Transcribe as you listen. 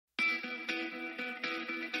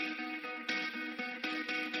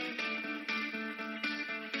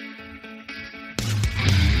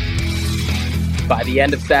By the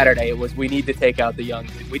end of Saturday, it was, we need to take out the young.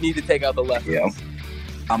 We need to take out the lefties.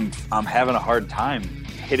 Yeah. I'm having a hard time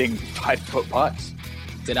hitting 5-foot putts.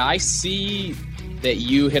 Did I see that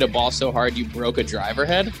you hit a ball so hard you broke a driver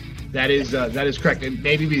head? That is correct. It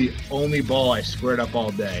may be the only ball I squared up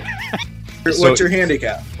all day. What's your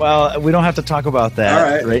handicap? Well, we don't have to talk about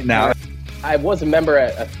that right now. I was a member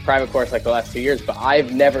at a private course like the last 2 years, but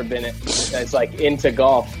I've never been as like into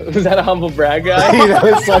golf. Was that a humble brag, guy? That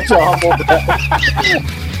was such a humble brag.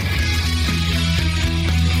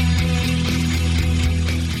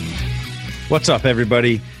 What's up,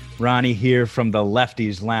 everybody? Ronnie here from the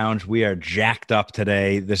Lefties Lounge. We are jacked up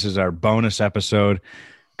today. This is our bonus episode.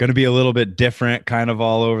 Going to be a little bit different, kind of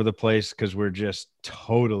all over the place, because we're just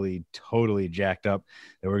totally jacked up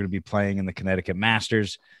that we're going to be playing in the Connecticut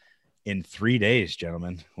Masters in 3 days,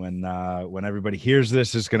 gentlemen. When everybody hears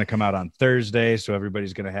this, it's going to come out on Thursday, so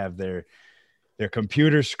everybody's going to have their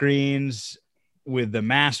computer screens with the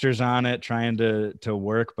Masters on it, trying to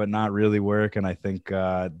work but not really work. And I think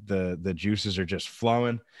the juices are just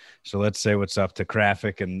flowing. So let's say what's up to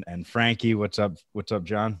Krafik and Frankie. What's up,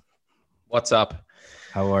 John? What's up?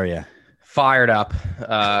 How are you? Fired up.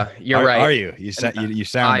 You're right. Are you? You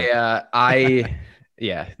sound. Yeah. I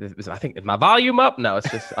think, is my volume up? No, it's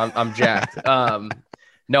just I'm jacked.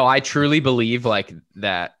 No, I truly believe like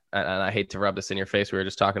that. And I hate to rub this in your face. We were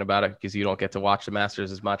just talking about it because you don't get to watch the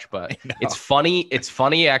Masters as much, but it's funny. It's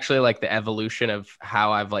funny actually, like the evolution of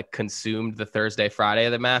how I've like consumed the Thursday, Friday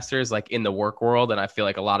of the Masters, like in the work world. And I feel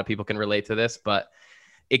like a lot of people can relate to this, but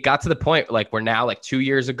it got to the point like we're now like 2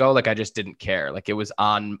 years ago, like I just didn't care. Like it was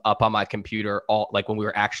up on my computer all like when we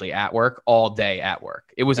were actually at work all day at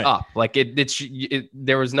work. It was up like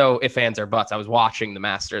there was no ifs, ands, or buts. I was watching the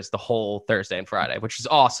Masters the whole Thursday and Friday, which is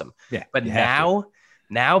awesome. Yeah, but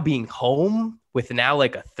now being home with now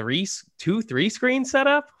like a 3 screen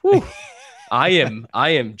setup, whew, I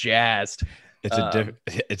am jazzed.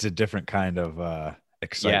 It's a different kind of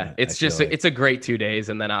excitement. Yeah, it's a great 2 days,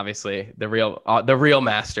 and then obviously the real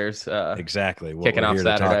Masters. Exactly what kicking we're off here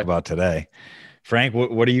Saturday. to talk about today. Frank,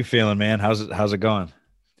 what are you feeling, man? How's it going?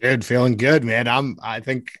 Dude, feeling good, man. I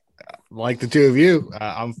think like the two of you,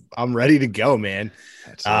 I'm ready to go, man.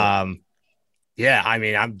 Yeah, I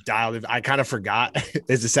mean, I'm dialed in. I kind of forgot.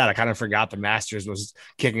 This is sad. I kind of forgot the Masters was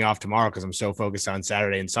kicking off tomorrow because I'm so focused on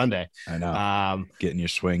Saturday and Sunday. I know. Getting your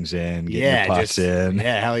swings in, getting your putts in.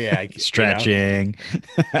 Yeah, hell yeah. Stretching.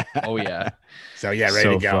 Oh, yeah. So, yeah, ready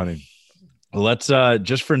to go. Funny. Well, let's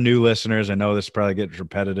just for new listeners, I know this probably gets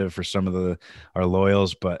repetitive for some of our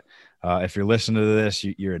loyals, but if you're listening to this,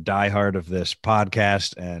 you're a diehard of this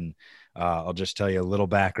podcast, and I'll just tell you a little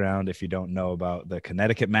background if you don't know about the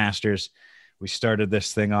Connecticut Masters. We started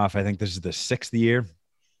this thing off. I think this is the 6th year.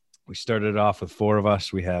 We started it off with 4 of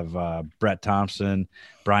us. We have Brett Thompson,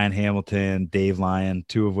 Brian Hamilton, Dave Lyon,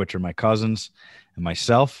 2 of which are my cousins, and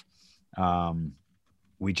myself.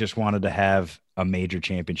 We just wanted to have a major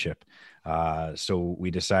championship. So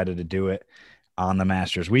we decided to do it on the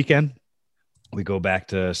Masters weekend. We go back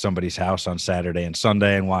to somebody's house on Saturday and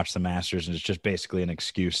Sunday and watch the Masters. And it's just basically an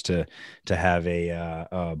excuse to have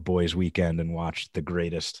a boys' weekend and watch the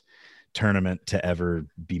greatest tournament to ever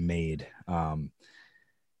be made.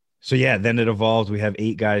 So yeah, then it evolved. We have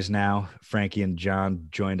 8 guys now. Frankie and John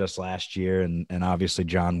joined us last year, and obviously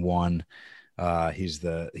John won. He's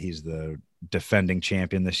the defending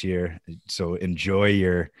champion this year. So enjoy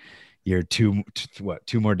your 2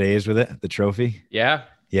 more days with it, the trophy. Yeah.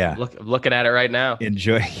 Looking at it right now.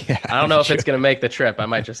 Enjoy. Yeah. I don't know if it's going to make the trip. I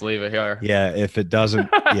might just leave it here. Yeah. If it doesn't,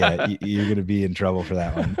 you're going to be in trouble for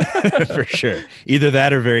that one for sure. Either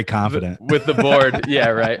that or very confident with the board.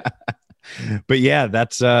 Yeah. Right. But yeah,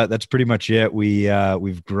 that's pretty much it.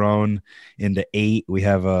 We've grown into 8. We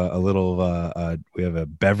have we have a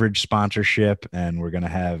beverage sponsorship, and we're going to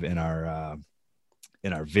have in our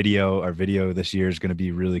video this year is going to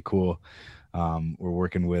be really cool. We're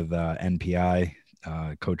working with NPI.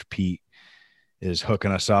 Coach Pete is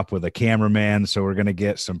hooking us up with a cameraman, so we're going to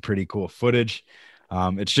get some pretty cool footage.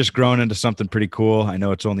 It's just grown into something pretty cool. I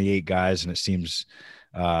know it's only 8 guys and it seems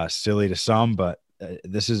silly to some, but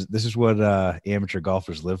this is what amateur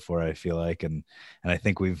golfers live for, I feel like, and I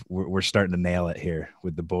think we're starting to nail it here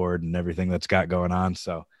with the board and everything that's got going on.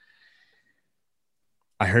 So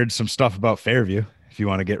I heard some stuff about Fairview, if you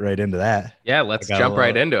want to get right into that. Yeah, let's jump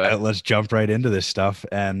right into it. Let's jump right into this stuff.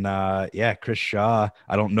 And Chris Shaw,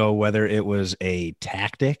 I don't know whether it was a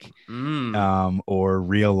tactic or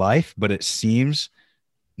real life, but it seems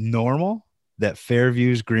normal that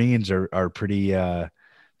Fairview's greens are pretty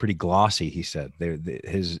glossy, he said.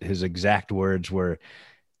 His exact words were,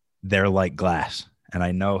 they're like glass. and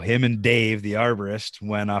I know him and Dave, the arborist,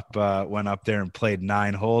 went up there and played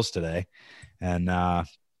 9 holes today. And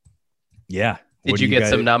yeah. Did you get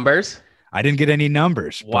some numbers? I didn't get any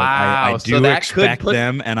numbers. Wow. But I do so expect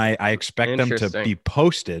them, and I expect them to be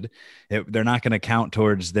posted. They're not going to count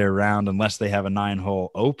towards their round unless they have a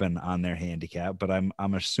 9-hole open on their handicap. But I'm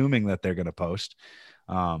assuming that they're going to post.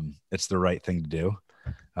 It's the right thing to do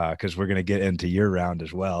because we're going to get into your round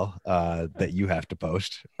as well that you have to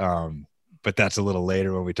post. But that's a little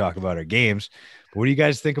later when we talk about our games. But what do you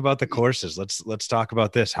guys think about the courses? Let's talk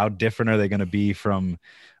about this. How different are they going to be from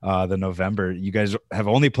the November? You guys have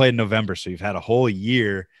only played November, so you've had a whole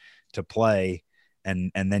year to play,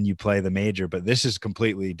 and then you play the major. But this is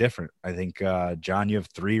completely different. I think John, you have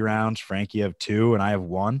 3 rounds. Frank, you have 2, and I have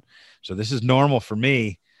 1. So this is normal for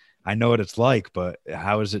me. I know what it's like, but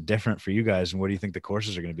how is it different for you guys? And what do you think the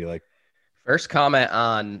courses are going to be like? First comment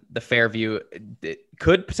on the Fairview. It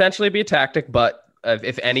could potentially be a tactic, but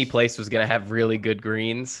if any place was going to have really good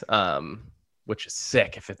greens, which is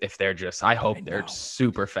sick if they're just, I hope they're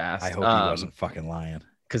super fast. I hope he wasn't fucking lying.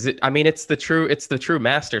 Because it's the true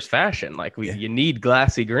Masters fashion. Like you need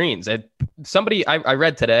glassy greens. I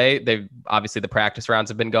read today, they've obviously the practice rounds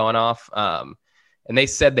have been going off. And they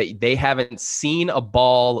said that they haven't seen a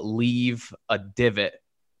ball leave a divot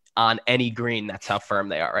on any green. That's how firm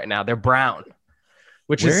they are right now. They're brown,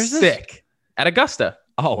 which is sick. At Augusta.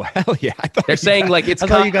 Oh, hell yeah. They're saying like it's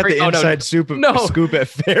concrete. You got the inside scoop at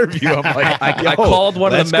Fairview. I'm like, I called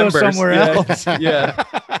one of the members. Go somewhere else. Yeah.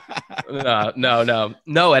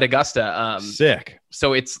 No, at Augusta. Sick.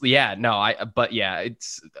 So it's,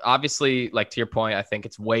 it's obviously, like, to your point, I think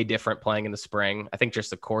it's way different playing in the spring. I think just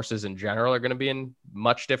the courses in general are going to be in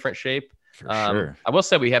much different shape. For sure. I will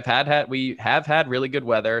say we have had really good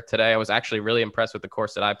weather today. I was actually really impressed with the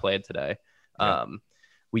course that I played today. Yeah.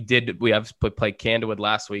 We have played Candlewood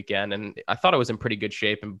last weekend, and I thought it was in pretty good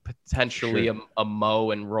shape, and potentially a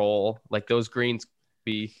mow and roll. Like those greens could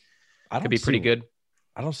be pretty good.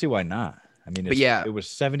 I don't see why not. I mean, it was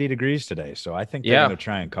 70 degrees today, so I think they're going to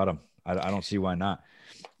try and cut them. I don't see why not.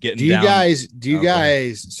 Do you guys,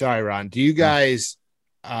 sorry, Ron, do you guys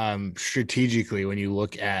strategically, when you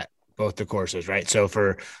look at both the courses, right? So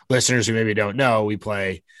for listeners who maybe don't know, we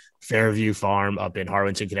play Fairview Farm up in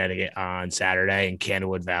Harwinton, Connecticut on Saturday, and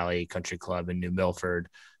Candlewood Valley Country Club in New Milford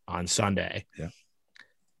on Sunday. Yeah.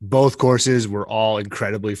 Both courses we're all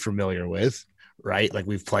incredibly familiar with, right? Like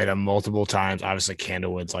we've played them multiple times. Obviously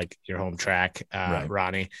Candlewood's like your home track, right,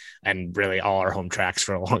 Ronnie, and really all our home tracks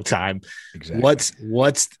for a long time. Exactly.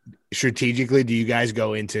 What's strategically, do you guys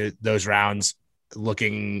go into those rounds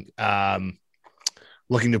looking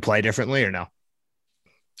to play differently or no?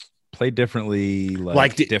 Play differently,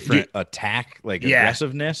 like different attack, like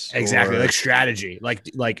aggressiveness, exactly, like strategy,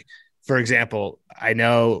 like for example, I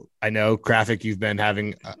know Graphic, you've been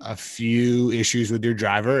having a few issues with your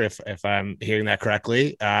driver, if I'm hearing that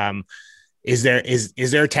correctly. Is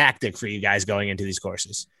there a tactic for you guys going into these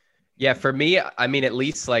courses? Yeah, for me, I mean, at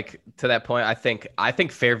least like to that point, I think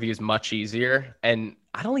Fairview is much easier, and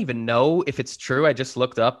I don't even know if it's true. I just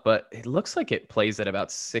looked up, but it looks like it plays at about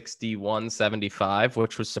 61.75,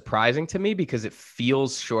 which was surprising to me because it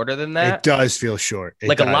feels shorter than that. It does feel short. A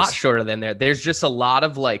lot shorter than there. There's just a lot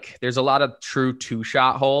of true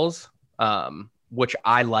 2-shot holes, which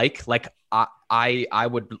I like. Like I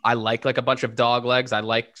like a bunch of dog legs. I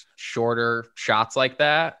like shorter shots like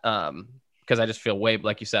that. Because I just feel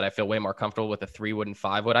like you said, I feel way more comfortable with a 3-wood and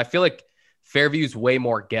 5-wood. I feel like Fairview's way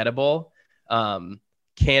more gettable.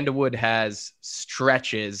 Candlewood has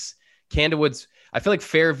stretches. I feel like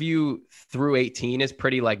Fairview through 18 is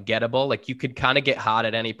pretty like gettable. Like you could kind of get hot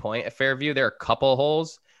at any point at Fairview. There are a couple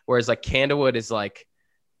holes, whereas like Candlewood is like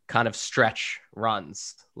kind of stretch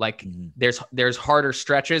runs. Like there's harder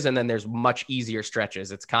stretches and then there's much easier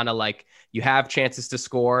stretches. It's kind of like you have chances to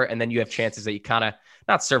score and then you have chances that you kind of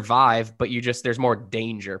not survive, but there's more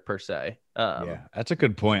danger per se. Yeah, that's a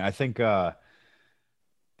good point. I think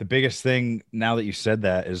the biggest thing now that you said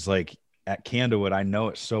that is like at Candlewood, I know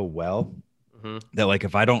it so well that like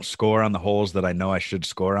if I don't score on the holes that I know I should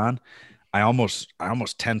score on, I almost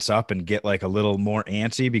tense up and get like a little more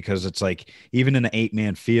antsy because it's like even in an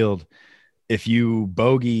 8-man field, if you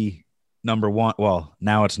bogey number 1, well,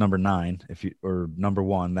 now it's number 9, or number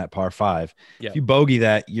 1, that par 5, if you bogey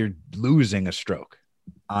that, you're losing a stroke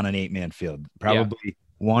on an 8-man field. Probably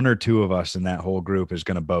 1 or 2 of us in that whole group is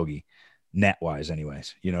going to bogey. Net wise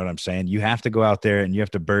anyways, you know what I'm saying? You have to go out there and you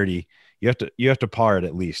have to birdie, you have to par it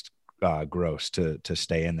at least gross to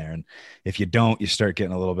stay in there. And if you don't, you start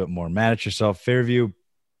getting a little bit more mad at yourself. Fairview,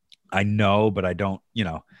 I know, but I don't,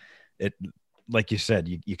 it, like you said,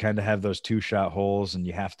 you kind of have those 2-shot holes and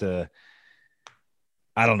you have to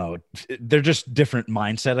I don't know. They're just different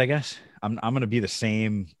mindset, I guess. I'm going to be the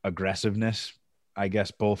same aggressiveness, I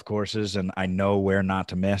guess, both courses. And I know where not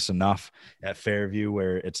to miss enough at Fairview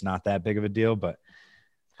where it's not that big of a deal, but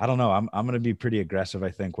I don't know. I'm going to be pretty aggressive, I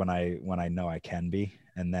think, when I know I can be,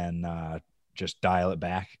 and then just dial it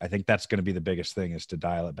back. I think that's going to be the biggest thing, is to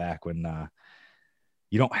dial it back when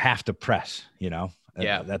you don't have to press,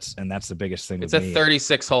 Yeah. That's the biggest thing. It's a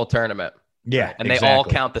 36 hole tournament. Yeah. And they all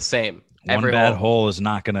count the same. One bad hole is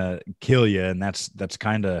not going to kill you. And that's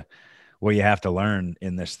kind of what you have to learn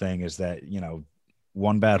in this thing, is that,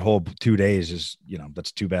 one bad hole 2 days is,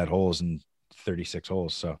 that's 2 bad holes in 36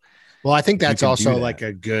 holes. So, well, I think that's also like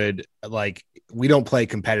a good, like, we don't play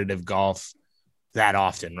competitive golf that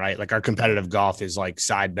often, right? Like, our competitive golf is like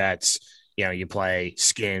side bets, you play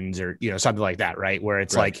skins or, something like that, right? Where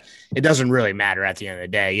it's like, it doesn't really matter at the end of the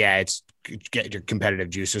day. Yeah, it's get your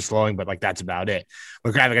competitive juices flowing, but like, that's about it.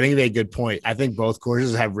 But Graphic, I think you made a good point. I think both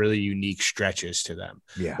courses have really unique stretches to them.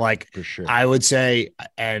 Yeah, like, for sure. I would say,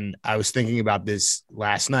 and I was thinking about this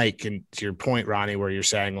last night, and to your point, Ronnie, where you're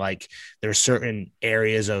saying like there's certain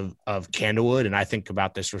areas of Candlewood, and I think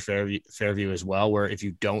about this for Fairview as well, where if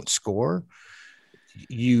you don't score,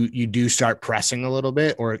 you do start pressing a little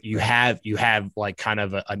bit, or you have like kind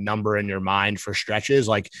of a number in your mind for stretches.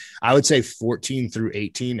 Like, I would say 14 through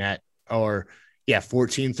 18 at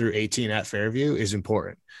Fairview is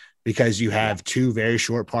important, because you have 2 very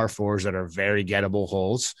short par 4s that are very gettable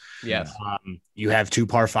holes. Yes. You have 2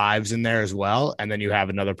 par 5s in there as well. And then you have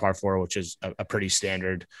another par 4, which is a pretty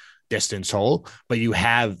standard distance hole, but you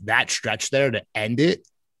have that stretch there to end it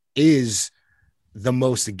is the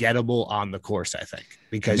most gettable on the course, I think.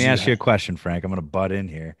 Because let me ask you a question, Frank. I'm going to butt in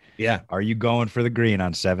here. Yeah. Are you going for the green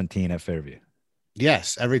on 17 at Fairview?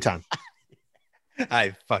 Yes, every time.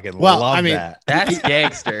 I fucking love that. That's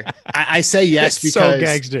gangster. I say yes it's because so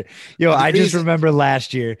gangster. I just remember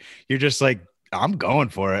last year, you're just like, I'm going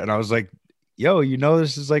for it. And I was like, yo,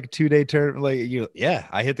 this is like a 2-day tournament. Like, yeah,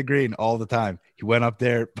 I hit the green all the time. He went up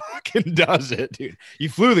there, fucking does it, dude. You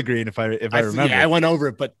flew the green if I remember. Yeah, I went over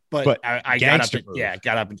it, but I got up.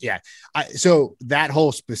 Got up. Yeah. So that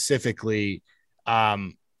hole specifically,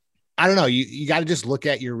 I don't know. You got to just look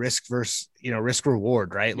at your risk versus, risk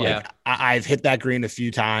reward, right? Like, I've hit that green a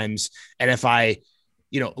few times, and if I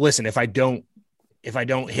don't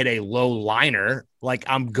hit a low liner, like,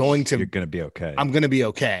 you're going to be okay. I'm going to be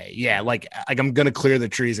okay. Yeah. Like I'm going to clear the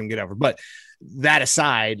trees and get over. But that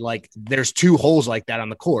aside, like, there's 2 holes like that on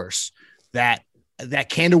the course that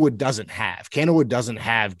Candlewood doesn't have. Candlewood doesn't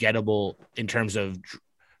have gettable in terms of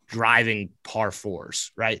driving par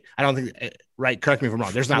 4s, right? I don't think, right? Correct me if I'm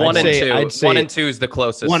wrong. There's not 1 and 2. I'd say 1 and 2 is the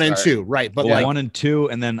closest. 1 and 2, right? But 1 and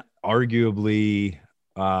 2, and then arguably,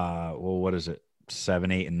 what is it?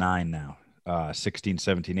 7, 8, and 9 now. 16,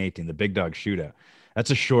 17, 18, the big dog shootout. That's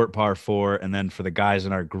a short par 4. And then for the guys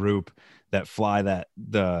in our group that fly the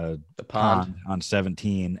pond on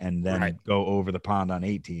 17 and then go over the pond on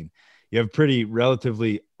 18, you have pretty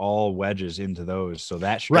relatively all wedges into those. So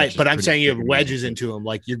that right. But I'm saying you have wedges into them.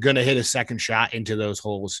 Like, you're going to hit a second shot into those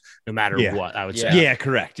holes no matter what, I would say. Yeah,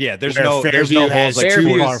 correct. Yeah. There's no holes like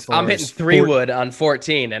 2 par 4s. I'm hitting 3-wood on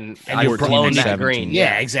 14 and you're blowing that green.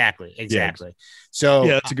 Yeah, exactly. So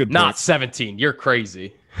that's a good point. Not 17. You're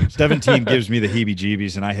crazy. 17 gives me the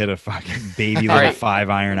heebie-jeebies, and I hit a fucking baby little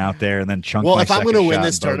 5-iron out there and then chunk. Well, if I'm going to win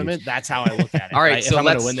this tournament, that's how I look at it. All right, so if I'm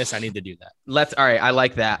going to win this, I need to do that. All right, I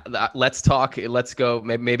like that. Let's talk. Let's go.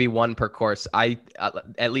 Maybe 1 per course.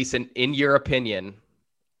 At least in your opinion.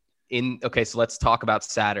 So let's talk about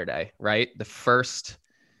Saturday. Right, the first.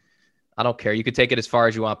 I don't care. You could take it as far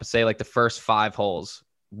as you want, but say like the first 5 holes.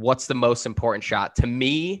 What's the most important shot? To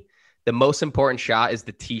me, the most important shot is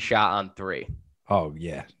the tee shot on 3. Oh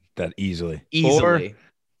yeah, that easily.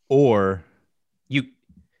 Or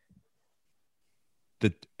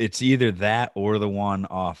it's either that or the one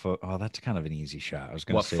off of. Oh, that's kind of an easy shot. I was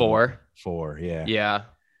going to say 4. 4, yeah. Yeah.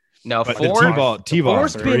 No, but 4. The T-ball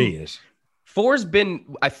 3 is. 4's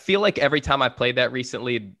been. I feel like every time I played that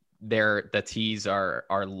recently, the tees are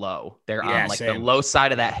low. They're on like the low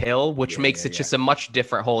side of that hill, which makes it just a much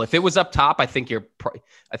different hole. If it was up top, I think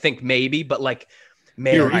maybe, but like.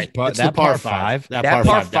 Man, you're right. But that par 5, that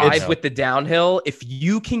par 5 with the downhill. If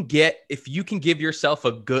you can give yourself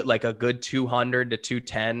a good 200 to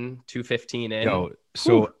 210, 215 in.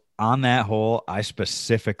 So on that hole, I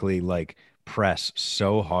specifically press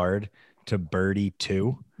so hard to birdie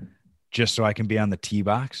 2, just so I can be on the tee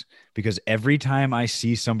box, because every time I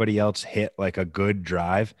see somebody else hit like a good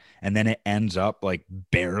drive and then it ends up like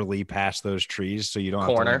barely past those trees, so you don't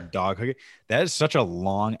have to dog hook it. That is such a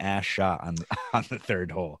long ass shot on the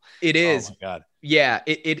 3rd hole. It is. Oh my God. Yeah,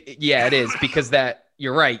 it is, because that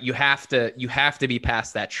you're right. You have to be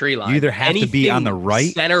past that tree line. You either have to be on the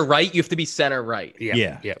right, center right. You have to be center right.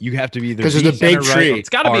 Yeah. You have to be either because there's a big tree. Right, it's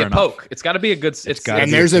got to be a poke. It's got to be a good.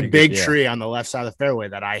 And there's a big tree on the left side of the fairway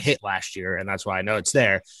that I hit last year, and that's why I know it's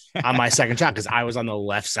there on my second shot because I was on the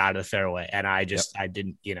left side of the fairway, and I just I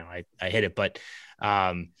didn't, I hit it, but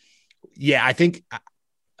I think.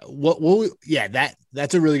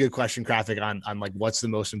 That's a really good question, Graphic, on like what's the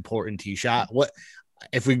most important tee shot. What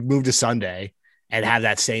if we move to Sunday and have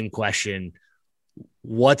that same question?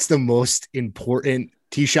 What's the most important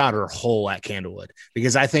tee shot or hole at Candlewood?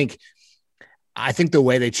 Because I think the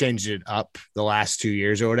way they changed it up the last 2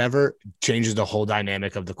 years or whatever changes the whole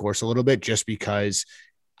dynamic of the course a little bit, just because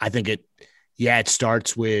I think it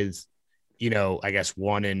starts with, I guess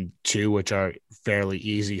 1 and 2, which are fairly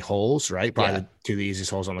easy holes, right? Probably the easiest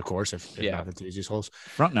holes on the course, if not the two easiest holes.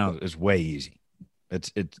 Front now is way easy.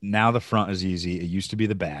 It's now the front is easy. It used to be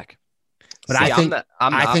the back. But I think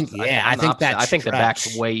the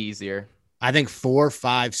back's way easier. I think 4,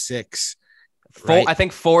 5, 6. 4, right? I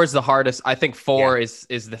think 4 is the hardest. I think 4 is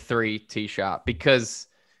the 3 tee shot because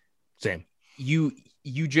same.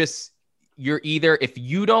 You're either, if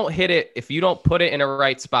you don't hit it, if you don't put it in a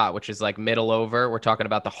right spot, which is like middle over, we're talking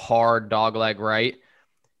about the hard dog leg right.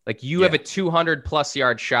 Like you have a 200 plus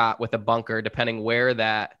yard shot with a bunker, depending where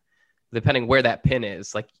that pin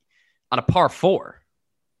is, like on a par 4.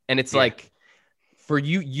 And it's like for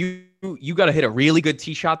you got to hit a really good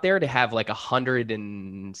tee shot there to have like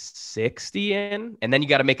 160 in, and then you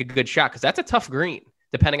got to make a good shot because that's a tough green.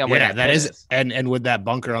 Depending on where that is. And with that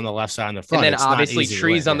bunker on the left side on the front, and then obviously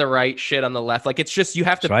trees on the right, shit on the left. Like it's just you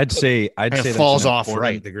have to. So I'd say it falls off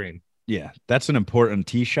right the green. Yeah, that's an important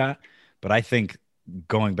tee shot. But I think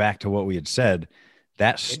going back to what we had said,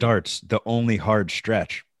 that starts the only hard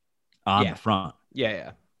stretch on the front.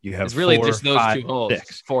 Yeah. You have it's really 4, just those 5, 2 holes.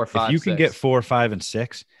 6. 4, 5. If you can 6. get 4, 5, and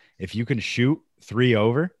 6, if you can shoot 3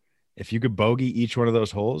 over, if you could bogey each one of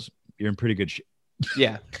those holes, you're in pretty good shape.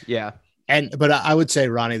 Yeah. But I would say,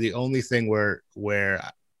 Ronnie, the only thing where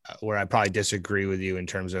I probably disagree with you in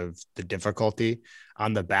terms of the difficulty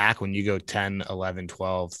on the back, when you go 10, 11,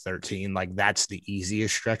 12, 13, like that's the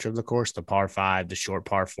easiest stretch of the course, the par 5, the short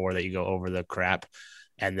par 4 that you go over the crap,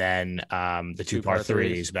 and then the 2 par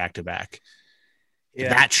 3s back to back.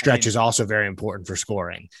 That stretch is also very important for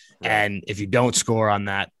scoring. Right. And if you don't score on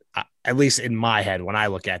that, at least in my head, when I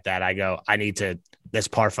look at that, I go, I need to, this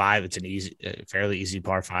par 5, it's an fairly easy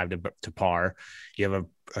par 5 to par. You have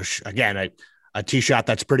a tee shot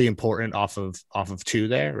that's pretty important off of 2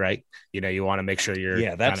 there, right? You want to make sure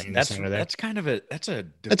you're that's a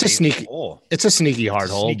sneaky hole. It's a sneaky hard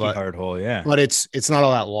hole, yeah. But it's not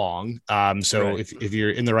all that long. So if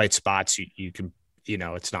you're in the right spots, you can,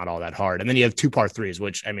 it's not all that hard. And then you have 2 par 3s,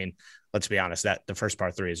 which, I mean, let's be honest, that the first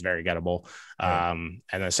par 3 is very gettable. And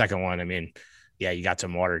the second one, I mean, you got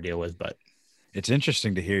some water to deal with, but it's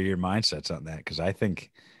interesting to hear your mindsets on that. Cause I think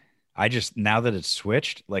now that it's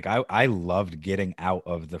switched, like I loved getting out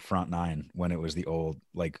of the front 9 when it was the old,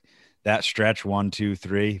 like that stretch 1, 2,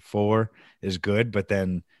 3, 4 is good. But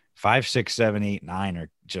then 5, 6, 7, 8, 9 are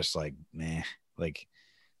just like, meh, like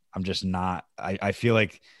I'm just not, I feel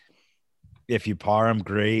like if you par them,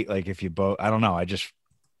 great. Like if you I don't know. I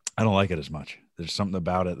don't like it as much. There's something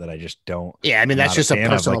about it that I just don't. Yeah. I mean, that's just a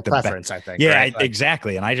personal preference, I think. Yeah, right?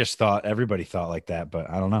 Exactly. And I just thought everybody thought like that, but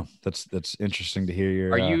I don't know. That's interesting to hear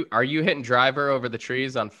your. Are you hitting driver over the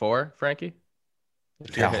trees on 4, Frankie?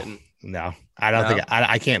 No, I don't think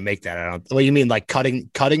I can't make that. I don't. What you mean, like cutting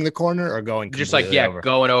the corner or going just like over?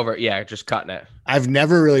 Going over, just cutting it. I've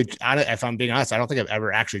never really. If I'm being honest, I don't think I've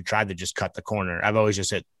ever actually tried to just cut the corner. I've always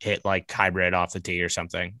just hit like hybrid off the tee or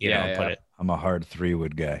something. Put it. I'm a hard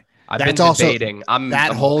 3-wood guy. I've been debating. I'm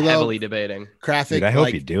heavily debating. Graphic. Dude, I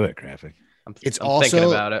hope you do it, Graphic. I'm thinking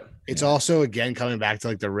about it. It's also again coming back to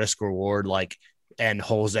like the risk reward, like and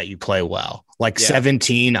holes that you play well. Like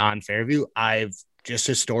 17 on Fairview, I've just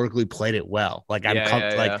historically played it well. Like and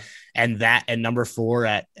number 4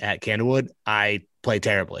 at Candlewood, I play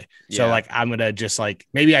terribly. So like I'm gonna just like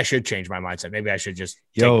maybe I should change my mindset. Maybe I should just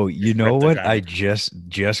you know what? I just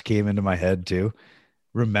came into my head too.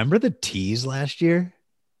 Remember the tees last year?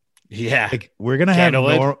 Yeah, like we're gonna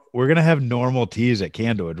have normal tees at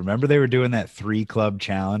Candlewood. Remember they were doing that 3 club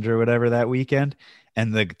challenge or whatever that weekend,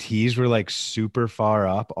 and the tees were like super far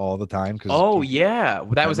up all the time. That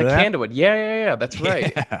was at Candlewood. Yeah, that's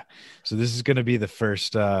right. Yeah. So this is gonna be the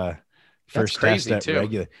first test at too.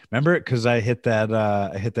 regular. Remember it because I hit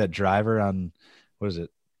that driver on what is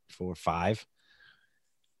it 4, 5?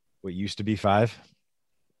 What used to be 5?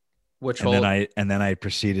 Which and hole? Then I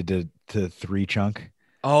proceeded to 3 chunk.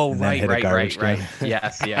 Oh, right.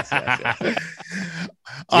 Yes.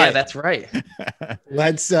 Yeah, right. that's right.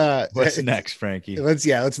 Let's What's next, Frankie?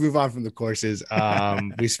 let's move on from the courses.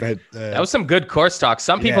 We spent That was some good course talk.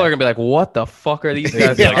 Some people Yeah. are gonna be like, "What the fuck are these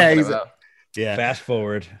guys Yeah, talking exactly. about?" yeah. Fast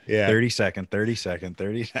forward. Yeah. 30 second.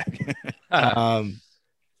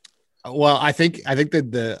 Well, I think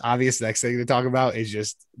that the obvious next thing to talk about is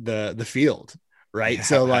just the field, right? Yeah,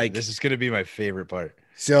 So like this is gonna be my favorite part.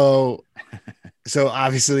 so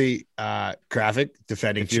obviously Graphic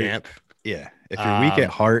defending If you're- champ. Yeah. If you're weak at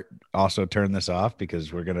heart, also turn this off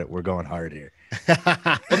because we're going hard here.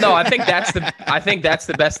 Well, no, I think that's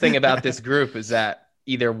the best thing about this group is that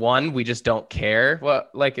either one, we just don't care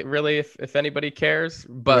if anybody cares,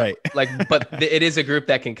 but Right. it is a group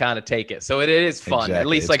that can kind of take it. So it is fun. Exactly. At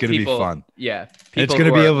least It's like gonna be people, fun. yeah. It's people going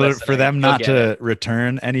to who be are able to, for listening, them they'll not get to it.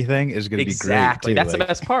 return anything is going to be great. Exactly. Too. That's the Like,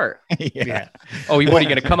 best part. yeah. Oh, what are you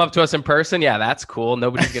going to come up to us in person? Yeah, that's cool.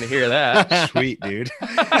 Nobody's going to hear that. Sweet, dude.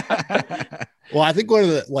 Well, I think one of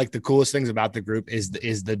the coolest things about the group is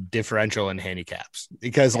the differential in handicaps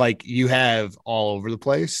because like you have all over the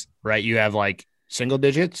place, right? You have like single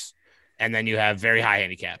digits and then you have very high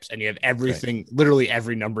handicaps and you have everything, literally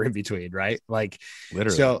every number in between, right? Like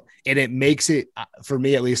Literally. so, and it makes it for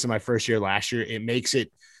me, at least in my first year last year, it makes it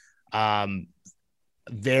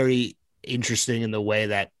very interesting in the way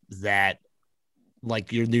that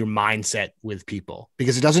like your mindset with people,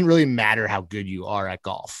 because it doesn't really matter how good you are at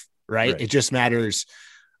golf. Right. It just matters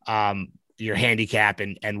your handicap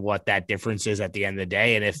and what that difference is at the end of the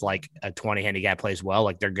day. And if like a 20 handicap plays well,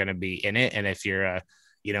 like they're going to be in it. And if you're a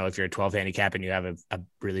 12 handicap and you have a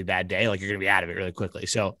really bad day, like you're going to be out of it really quickly.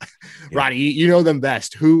 So Ronnie, you know them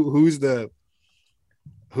best. Who's the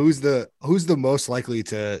most likely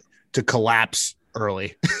to collapse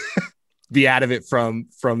early, be out of it from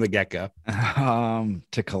the get-go?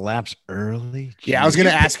 To collapse early. Jeez. Yeah. I was going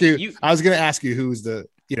to ask you who's the,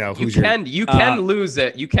 you can lose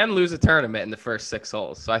it. You can lose a tournament in the first 6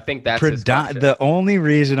 holes. So I think that's the only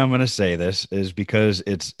reason I'm going to say this is because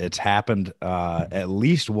it's happened at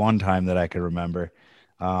least one time that I can remember.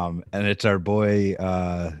 And it's our boy,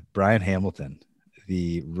 Brian Hamilton,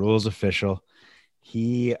 the rules official.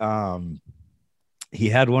 He had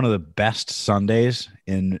one of the best Sundays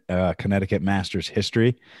in Connecticut Masters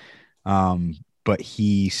history. But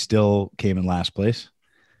he still came in last place.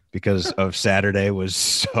 Because of Saturday was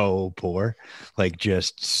so poor, like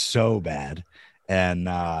just so bad. And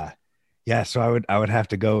so I would have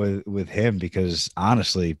to go with him because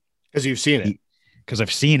honestly, because you've seen it, because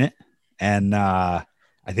I've seen it. And I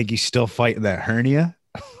think he's still fighting that hernia.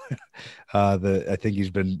 I think he's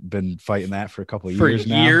been fighting that for a couple of years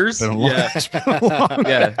now. It's been a long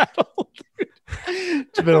battle.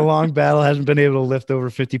 It's been a long battle. Hasn't been able to lift over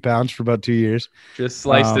 50 pounds for about 2 years. Just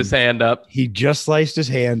sliced his hand up. He just sliced his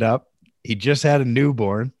hand up. He just had a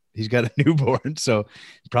newborn. He's got a newborn, so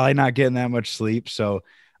probably not getting that much sleep. So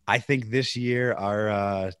I think this year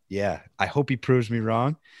I hope he proves me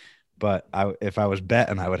wrong. But if I was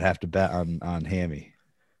betting, I would have to bet on Hammy.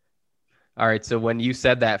 All right. So when you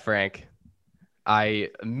said that, Frank, I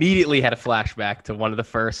immediately had a flashback to one of the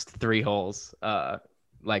first 3 holes.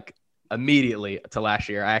 Immediately to last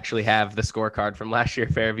year. I actually have the scorecard from last year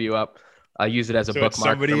Fairview up. I'll use it as a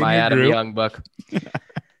bookmark for my Adam Young book.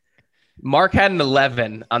 Mark had an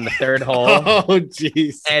 11 on the 3rd hole. Oh,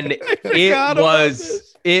 jeez. And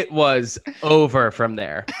it was over from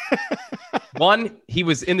there. One, he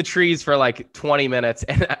was in the trees for like 20 minutes.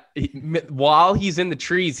 And while he's in the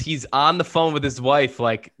trees, he's on the phone with his wife.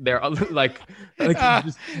 Like they're like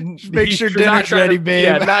just make sure dinner's ready, babe.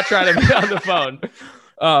 Yeah, not trying to be on the phone.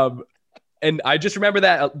 And I just remember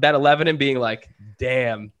that 11 and being like,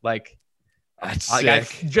 damn, like, that's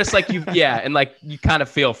sick. Just like you, yeah. And like, you kind of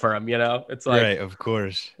feel for him, it's like, right. Of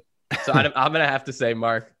course. So I'm going to have to say,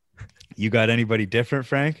 Mark, you got anybody different,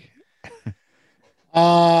 Frank?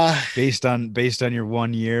 Based on your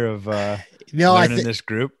 1 year of learning this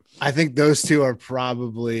group? I think those two are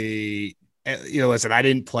probably, listen, I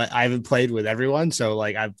haven't played with everyone. So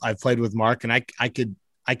like I've played with Mark and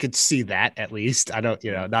I could see that at least. I don't,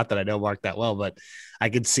 not that I know Mark that well, but I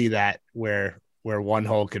could see that where one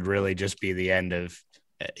hole could really just be the end of,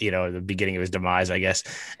 the beginning of his demise, I guess.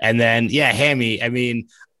 And then, Hammy, I mean,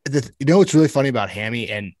 what's really funny about Hammy,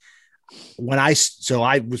 and when I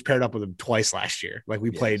was paired up with him twice last year. Like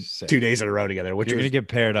we played 2 days in a row together, which you're going to get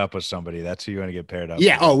paired up with somebody. That's who you want to get paired up.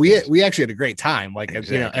 Yeah. with. Oh, we actually had a great time. Like,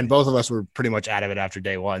 exactly. And both of us were pretty much out of it after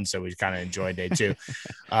day 1. So we kind of enjoyed day 2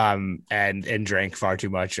 and drank far too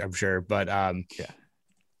much, I'm sure. But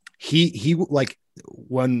he like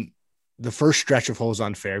when the first stretch of holes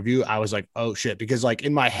on Fairview, I was like, oh shit. Because like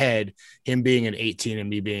in my head, him being an 18 and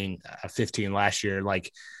me being a 15 last year,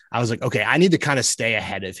 like I was like, okay, I need to kind of stay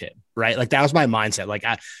ahead of him, right? Like that was my mindset. Like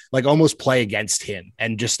I like almost play against him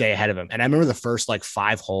and just stay ahead of him. And I remember the first like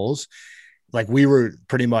 5 holes, like we were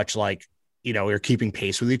pretty much like, we were keeping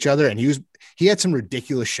pace with each other, and he had some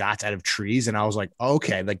ridiculous shots out of trees. And I was like,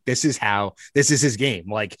 okay, like this is his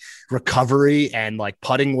game, like recovery and like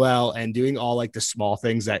putting well and doing all like the small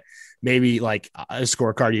things that maybe like a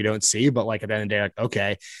scorecard you don't see, but like at the end of the day, like,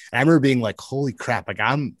 okay. And I remember being like, holy crap. Like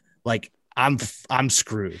I'm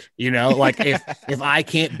screwed, like if I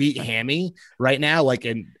can't beat Hammy right now, like,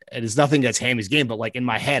 and it's nothing against Hammy's game, but like in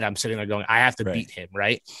my head, I'm sitting there going, I have to beat him.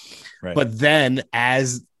 Right. But then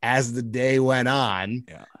as the day went on,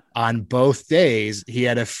 on both days, he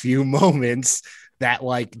had a few moments that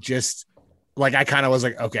like, just like, I kind of was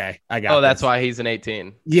like, okay, I got Oh, that's why he's an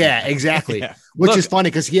 18. Yeah, exactly. Which is funny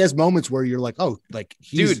because he has moments where you're like, oh, like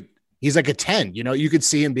he's like a 10, you could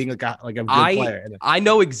see him being like a good player. I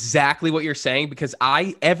know exactly what you're saying because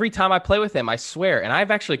every time I play with him, I swear, and I've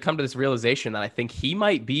actually come to this realization that I think he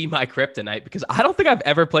might be my kryptonite because I don't think I've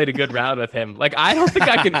ever played a good round with him. Like, I don't think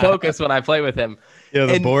I can focus when I play with him. Yeah,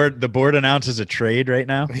 the board announces a trade right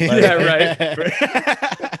now. Yeah,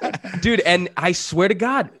 right. Dude, and I swear to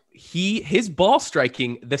God, his ball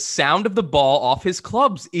striking, the sound of the ball off his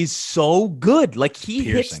clubs is so good. Like he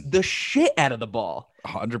hits the shit out of the ball.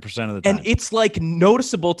 100% of the time. And it's like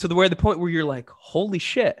noticeable to the point where you're like, holy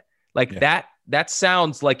shit. Like that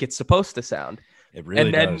sounds like it's supposed to sound. It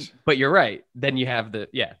really does. But you're right. Then you have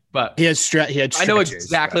but he had I know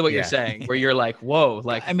exactly what you're saying, where you're like, whoa,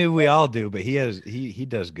 like, I mean, we all do, but he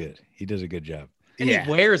does good. He does a good job. And he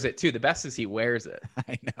wears it too. The best is he wears it.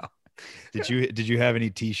 I know. Did you have any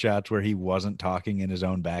tee shots where he wasn't talking in his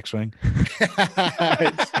own backswing?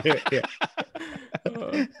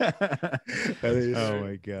 Oh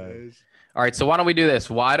my God. All right. So why don't we do this?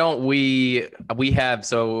 Why don't we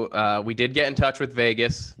did get in touch with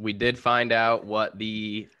Vegas. We did find out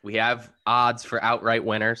we have odds for outright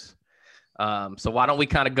winners. So why don't we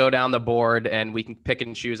kind of go down the board and we can pick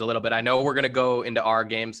and choose a little bit. I know we're going to go into our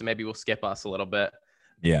game, so maybe we'll skip us a little bit.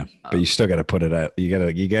 Yeah, but you still got to put it out. You got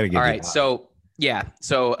to give. All right. So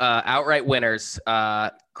outright winners,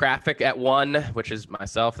 Graphic at 1, which is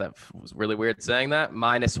myself. That was really weird saying that.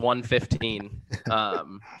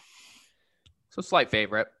 -115. So slight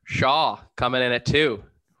favorite. Shaw coming in at 2,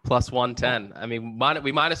 +110. I mean,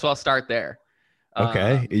 we might as well start there.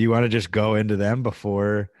 Okay. You want to just go into them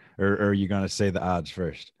before, or are you going to say the odds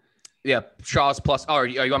first? Yeah, Shaw's plus. Oh,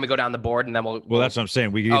 you want me to go down the board and then we'll that's what I'm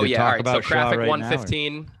saying. We can either talk about so Graphic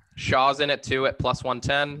 115. Shaw's in at 2 at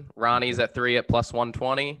 +110. Ronnie's at 3 at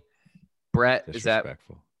 +120. Brett is at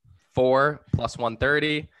 4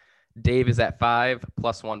 +130. Dave is at 5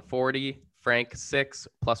 +140. Frank 6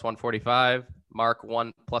 +145. Mark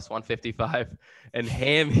 1 +155. And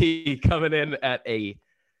Hammy coming in at a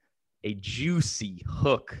juicy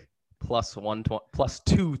hook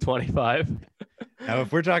 +225. Now,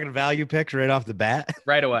 if we're talking value picks right off the bat,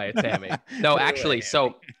 right away, it's Hammy. No, actually,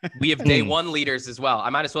 so we have day 1 leaders as well.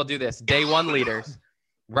 I might as well do this. Day 1 leaders.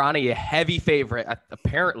 Ronnie, a heavy favorite.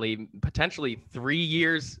 Apparently, potentially 4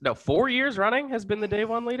 years running has been the day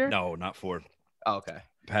 1 leader. No, not 4. Oh, okay.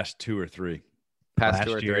 Past 2 or 3. Last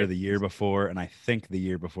 2 or 3. Year, the year before, and I think the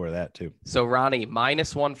year before that too. So Ronnie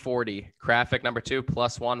 -140, Graphic number 2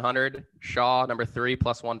 +100, Shaw number 3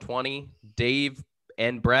 +120, Dave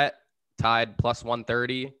and Brett tied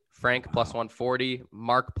 +130, Frank +140,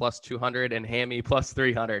 Mark +200, and Hammy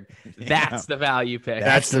 +300. That's the value pick.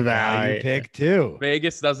 That's the value pick too.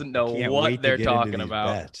 Vegas doesn't know what they're talking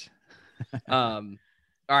about. All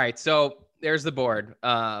right, so there's the board.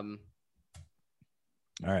 All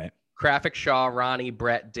right. Graphic, Shaw, Ronnie,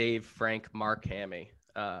 Brett, Dave, Frank, Mark, Hammy.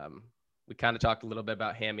 We kind of talked a little bit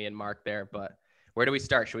about Hammy and Mark there, but where do we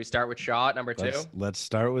start? Should we start with Shaw at number 2? Let's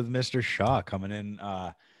start with Mr. Shaw coming in.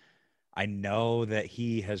 I know that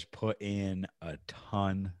he has put in a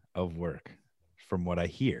ton of work from what I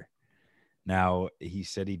hear. Now, he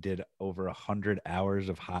said he did over 100 hours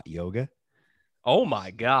of hot yoga. Oh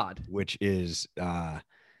my God. Which is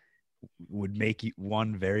would make you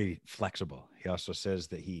very flexible. He also says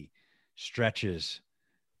that he stretches.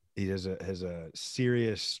 He has a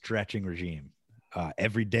serious stretching regime.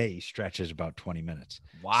 Every day he stretches about 20 minutes.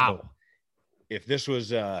 Wow. So if this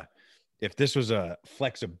was a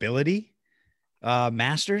flexibility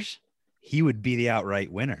Masters, he would be the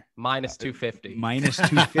outright winner. -250.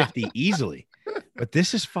 -250 easily. But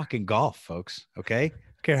this is fucking golf, folks. Okay. I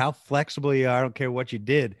don't care how flexible you are. I don't care what you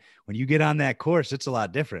did. When you get on that course, it's a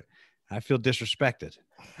lot different. I feel disrespected.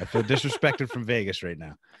 From Vegas right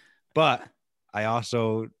now. But I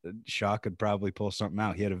also, Shaw could probably pull something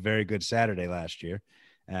out. He had a very good Saturday last year.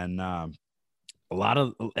 And a lot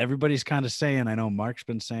of everybody's kind of saying, I know Mark's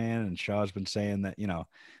been saying and Shaw's been saying that,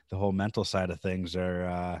 the whole mental side of things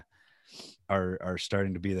are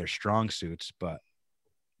starting to be their strong suits, but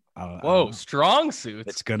Whoa, strong suits.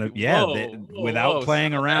 It's gonna, Whoa, without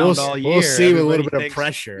playing around all year. We'll see with a little bit thinks, of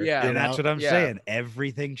pressure. Yeah, and that's what I'm saying.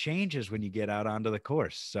 Everything changes when you get out onto the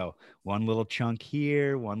course. So one little chunk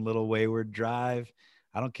here, one little wayward drive.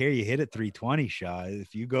 I don't care. You hit it 320, Shaw.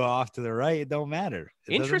 If you go off to the right, it don't matter.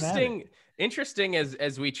 Interesting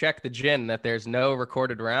as we check the gin that there's no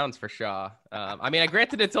recorded rounds for Shaw. I mean, I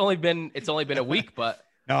granted it's only been a week, but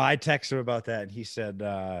no, I texted him about that, and he said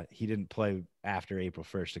he didn't play after April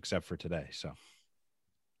 1st except for today, so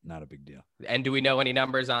not a big deal. And do we know any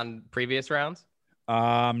numbers on previous rounds?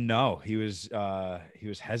 No, he was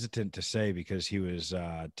hesitant to say because he was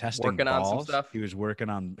testing working balls. on some stuff. He was working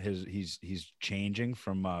on he's changing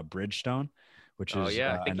from Bridgestone, which is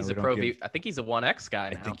I think he's a pro. I think he's a 1X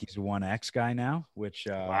guy now. I think he's a 1X guy now, which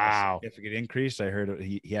wow, a significant increase. I heard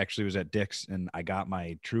he actually was at Dick's, and I got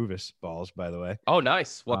my Truvis balls, by the way. Oh,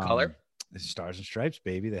 nice. What color? Stars and Stripes,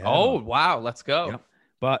 baby. They wow, let's go. Yep.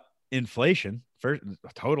 But inflation, first,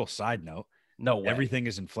 a total side note. No way. Everything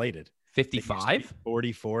is inflated. 55?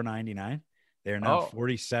 $44.99. They're now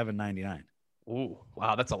 $47.99. Ooh,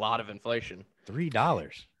 wow, that's a lot of inflation. $3.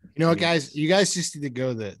 You know what, guys? You guys just need to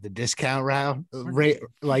go the discount route, rate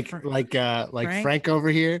like Frank over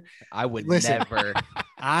here. I would Listen, never.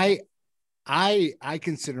 I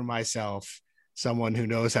consider myself someone who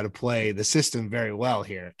knows how to play the system very well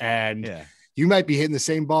here, and you might be hitting the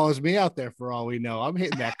same ball as me out there for all we know. I'm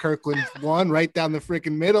hitting that Kirkland one right down the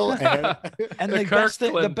freaking middle. And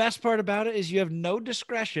the best part about it is you have no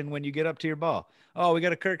discretion when you get up to your ball. Oh, we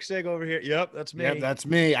got a Kirk Sig over here. Yep, that's me. Yep, that's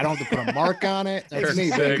me. I don't have to put a mark on it. That's me.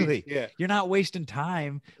 Exactly. Yeah. You're not wasting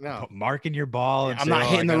time marking your ball. And I'm not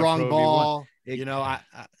hitting the wrong ball. So you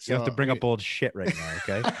have to bring up old shit right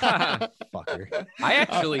now, okay? Fucker.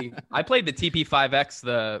 I played the TP5X,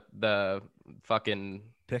 the fucking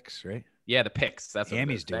picks, right? Yeah, the picks. That's what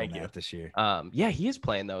Amy's doing that this year. Yeah, he is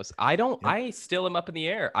playing those. I still am up in the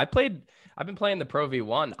air. I've been playing the Pro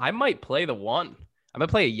V1. I might play the one. I'm gonna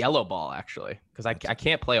play a yellow ball actually because I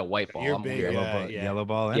can't play a white ball. You're I'm big, yellow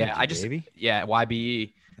ball. Energy, baby.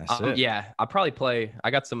 YBE. That's it. Yeah, I'll probably play. I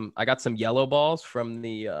got some yellow balls from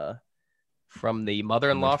the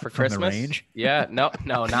mother-in-law for Christmas. The range? Yeah, no,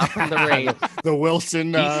 not from the range. The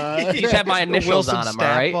Wilson. These have my initials on them. All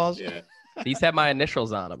right. Balls. Yeah. These have my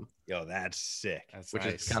initials on them. Yo, that's sick. Which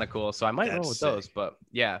is kind of cool. So I might roll with those. But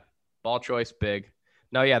yeah, ball choice big.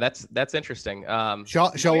 No, yeah, that's interesting.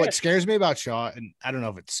 Shaw, what scares me about Shaw, and I don't know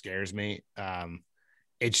if it scares me.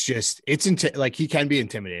 It's just like he can be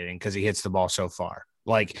intimidating because he hits the ball so far.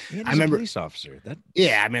 Like I remember, a police officer. That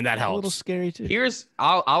helps. A little scary too.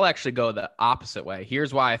 I'll actually go the opposite way.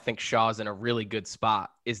 Here's why I think Shaw's in a really good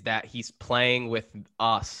spot is that he's playing with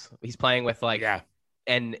us. He's playing with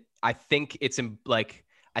and I think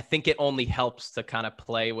I think it only helps to kind of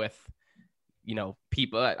play with,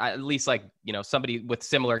 people at least somebody with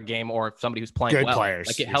similar game or somebody who's playing good well. Players.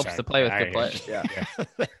 Like it helps to play with good players.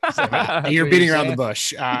 Yeah. You're beating around the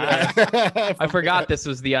bush. I forgot this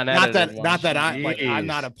was the unedited. Not that I'm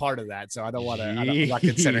not a part of that, so I don't want to. I'm not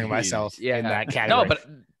considering myself in that category. No,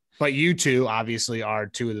 but you two obviously are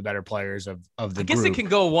two of the better players of the group. I guess it can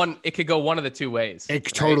go one. It could go one of the two ways. It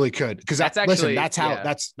totally could because that's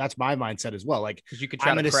my mindset as well. Like because you could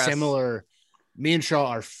try I'm to in press. a similar. Me and Shaw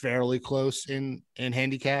are fairly close in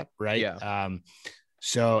handicap, right? Yeah.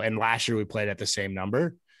 So and last year we played at the same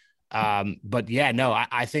number. But yeah, no,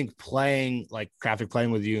 I think playing like Graphic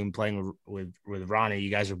playing with you and playing with Ronnie, you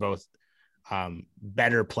guys are both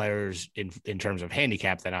better players in terms of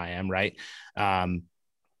handicap than I am, right?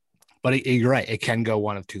 But you're right. It can go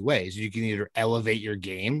one of two ways. You can either elevate your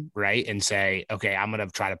game, right, and say, okay, I'm going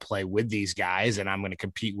to try to play with these guys and I'm going to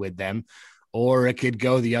compete with them. Or it could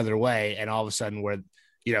go the other way. And all of a sudden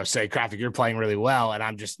say Graphic, you're playing really well and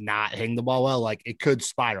I'm just not hitting the ball well. Like it could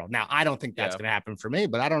spiral. Now, I don't think that's going to happen for me,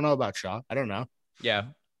 but I don't know about Shaw. I don't know. Yeah.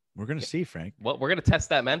 We're going to see, Frank. Well, we're going to test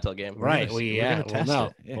that mental game. Right. We'll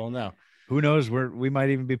know. Yeah. We'll know. Who knows? We might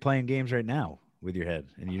even be playing games right now with your head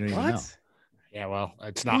and you don't even know. Yeah, well,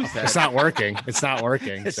 it's not working. It's not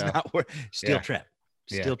working. Steel trap.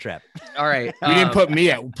 Steel trap. All right. You didn't put me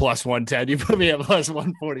at plus 110. You put me at plus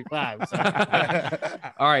 145. So.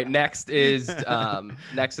 All right. Next is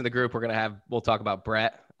next in the group. We'll talk about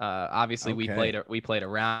Brett. Obviously we played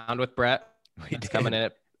around with Brett. He's coming in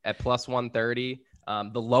at plus 130.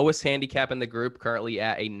 The lowest handicap in the group currently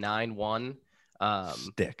at a 9-1.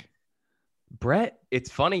 Stick. Brett,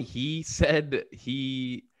 it's funny. He said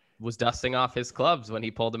he was dusting off his clubs when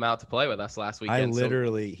he pulled them out to play with us last weekend.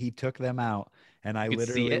 He took them out and I You could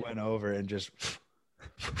see literally it? went over and just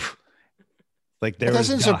like That there was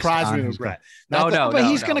doesn't dust surprise on me his with Brett. No, Not that- no, but no,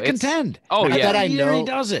 he's no. going to It's- contend. Oh, not yeah. that I Every year know. he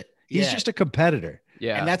does it. He's Yeah. just a competitor.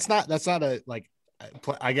 Yeah. And that's not a like.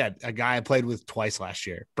 I got a guy I played with twice last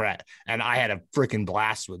year, Brett, and I had a freaking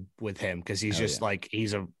blast with him because he's Hell just yeah. like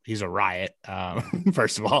he's a riot.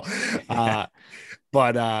 First of all, Yeah.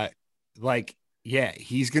 but like yeah,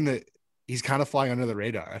 he's kind of flying under the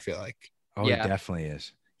radar. I feel like. Oh, Yeah. he definitely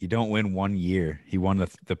is. You don't win 1 year. He won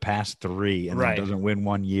the past 3 and Right. then doesn't win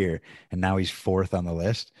 1 year. And now he's 4th on the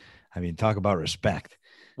list. I mean, talk about respect.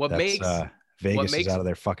 What That's, makes Vegas makes- is out of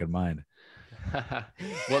their fucking mind.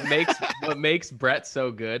 what makes Brett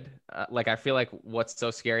so good? Like I feel like what's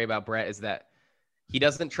so scary about Brett is that he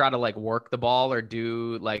doesn't try to like work the ball or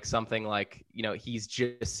do like something like, you know, he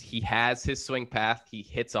has his swing path. He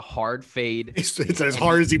hits a hard fade. It's as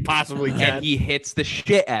hard as he possibly can. And he hits the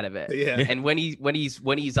shit out of it. Yeah. And when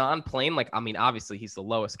he's on plane, like, I mean, obviously he's the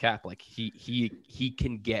lowest cap. Like he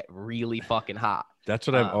can get really fucking hot. That's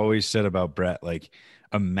what I've always said about Brett. Like,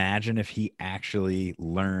 imagine if he actually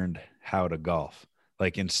learned how to golf.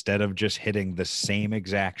 Like, instead of just hitting the same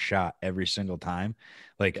exact shot every single time.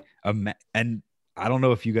 Like, and I don't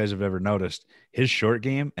know if you guys have ever noticed, his short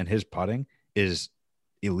game and his putting is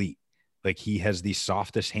elite. Like, he has the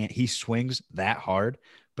softest hand. He swings that hard,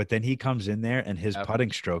 but then he comes in there and his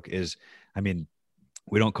putting stroke is, I mean,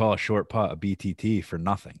 we don't call a short putt a BTT for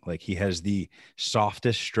nothing. Like, he has the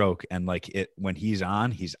softest stroke, and like it when he's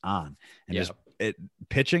on. And his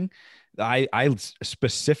pitching, I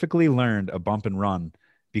specifically learned a bump and run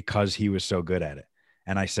because he was so good at it.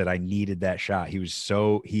 And I said I needed that shot. Which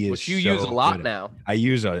you use a lot now. I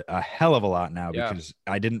use a hell of a lot now because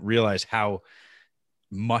I didn't realize how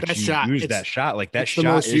much use that shot. Like, that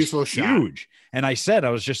shot is huge. And I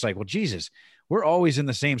was just like, well, Jesus, we're always in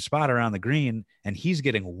the same spot around the green, and he's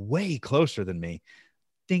getting way closer than me.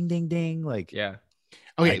 Ding, ding, ding. Like, yeah.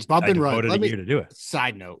 Okay, bump and run. Let me to do it.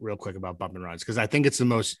 Side note, real quick about bump and runs, because I think it's the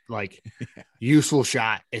most like useful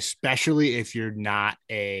shot, especially if you're not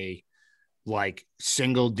a like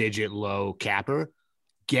single digit low capper.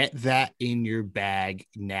 Get that in your bag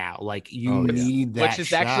now. Like, you need that. Which is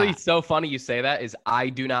shot. actually so funny you say that. Is I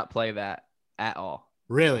do not play that at all.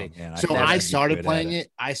 Really? Oh, man, so I started playing it.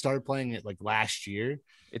 I started playing it like last year.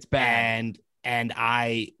 It's bad. And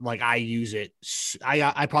I use it.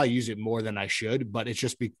 I probably use it more than I should, but it's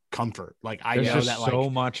just be comfort. Like, I There's know just that like so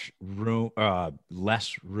much room,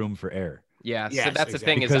 less room for error. Yeah. Yes, So that's exactly. the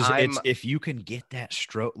thing Because is if you can get that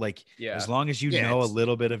stroke, like, as long as you Yeah, know a it's-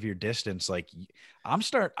 little bit of your distance, like I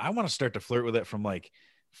want to start to flirt with it from like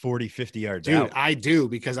 40, 50 yards dude, out. I do,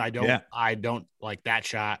 because I don't like that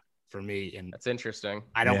shot for me. And that's interesting.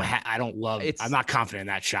 I don't love It's- I'm not confident in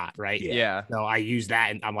that shot. Right. Yeah. So I use that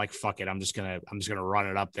and I'm like, fuck it. I'm just gonna run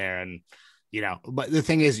it up there. And, you know, but the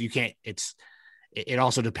thing is, you can't, it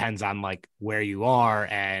also depends on like where you are,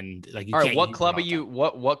 and like, you All right. can't What use club it are all you,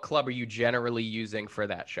 what club are you generally using for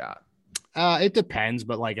that shot? the time. It depends,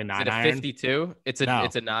 but like a Is 9 it a iron. 52? It's a No.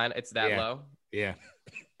 it's a 9. It's that Yeah. low. Yeah.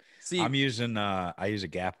 See, I'm using I use a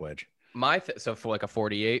gap wedge. so for like a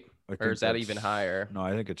 48, I or think is that that's- even higher? No,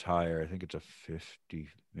 I think it's higher. I think it's a 50,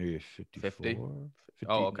 maybe a 54. 50? 50?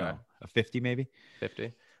 Oh, okay. No, a 50 maybe.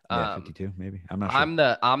 50. Yeah, 52 maybe. I'm not sure.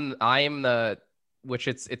 I am the which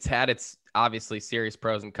it's had its obviously serious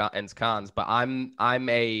pros and cons, but I'm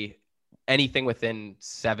a anything within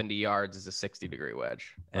 70 yards is a 60-degree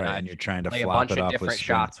wedge, and Right, I and you're trying to play a flop bunch it of off with different spin.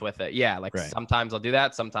 shots with it. Yeah, like Right. sometimes I'll do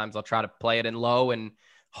that. Sometimes I'll try to play it in low and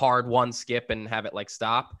hard one skip and have it like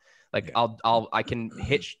stop. Like I can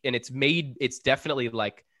hit, and it's definitely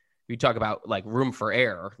like, you talk about like room for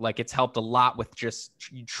error. Like, it's helped a lot with just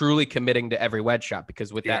truly committing to every wedge shot,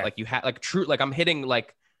 because with that, like, you have like true, like I'm hitting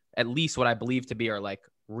like at least what I believe to be are like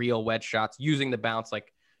real wedge shots, using the bounce,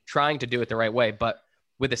 like trying to do it the right way, but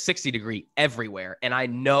with a 60-degree everywhere. And I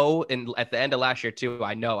know, and at the end of last year too,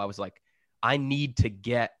 I was like, I need to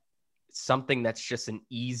get something that's just an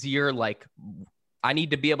easier, like, I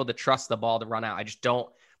need to be able to trust the ball to run out. I just don't.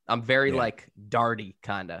 I'm very like darty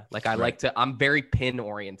kind of like I'm very pin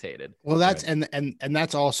orientated. Well, that's and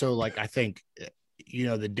that's also like, I think, you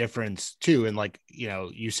know, the difference too. And like, you know,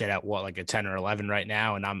 you said at what, like a 10 or 11 right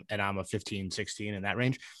now, and I'm a 15, 16 in that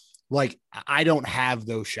range. Like, I don't have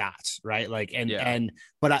those shots, right? Like,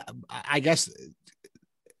 but I guess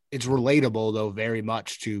it's relatable though, very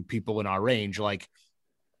much to people in our range. Like,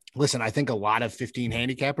 listen, I think a lot of 15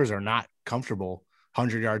 handicappers are not comfortable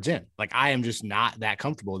 100 yards in. Like, I am just not that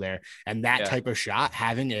comfortable there. And that type of shot,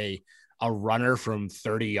 having a runner from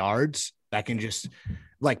 30 yards that can just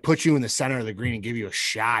like put you in the center of the green and give you a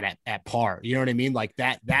shot at par. You know what I mean? Like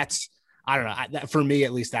that's I don't know. For me,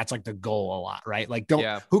 at least, that's like the goal a lot, right? Like,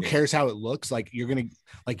 who cares how it looks? Like, you're going to,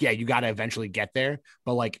 like, yeah, you got to eventually get there.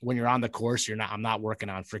 But like, when you're on the course, I'm not working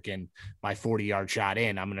on freaking my 40-yard shot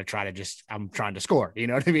in. I'm trying to score. You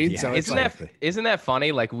know what I mean? Yeah, so isn't that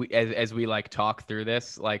funny? Like, as we like talk through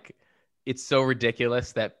this, like, it's so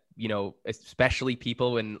ridiculous that, you know, especially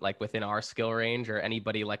people within our skill range or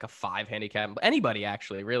anybody like a 5 handicap, anybody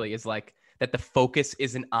actually really is like, that the focus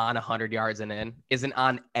isn't on 100 yards and in, isn't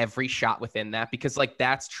on every shot within that, because like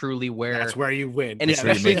that's truly where you win. And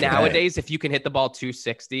especially nowadays, if you can hit the ball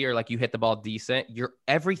 260 or like you hit the ball decent,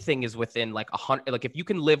 everything is within like 100. Like if you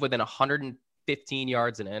can live within 115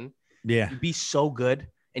 yards and in, you'd be so good.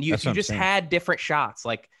 And you just had different shots.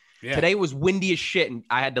 Like today was windy as shit, and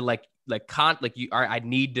I had to I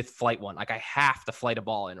need to flight one. Like I have to flight a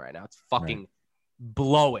ball in right now. It's fucking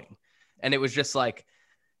blowing, and it was just like.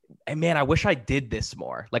 And man, I wish I did this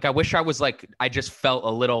more. Like, I wish I was like, I just felt a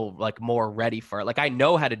little like more ready for it. Like, I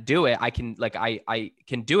know how to do it. I can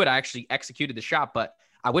do it. I actually executed the shot, but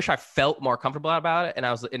I wish I felt more comfortable about it. And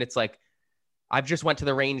it's like, I've just went to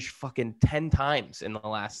the range fucking 10 times in the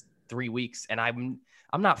last 3 weeks. And I'm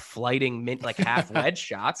not flighting like half wedge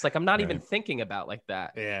shots. Like I'm not even thinking about like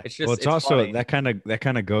that. Yeah. It's just, well, it's also funny. that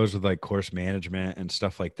kind of goes with like course management and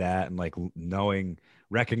stuff like that. And like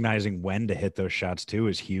recognizing when to hit those shots too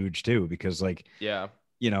is huge too, because like,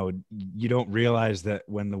 you know, you don't realize that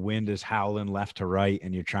when the wind is howling left to right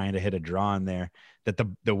and you're trying to hit a draw in there, that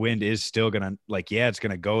the wind is still going to like, it's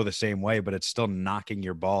going to go the same way, but it's still knocking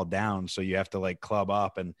your ball down. So you have to like club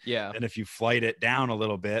up and if you flight it down a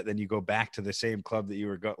little bit, then you go back to the same club that you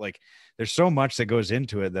were like, there's so much that goes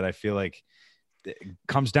into it that I feel like it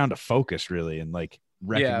comes down to focus really. And like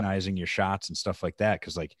recognizing your shots and stuff like that.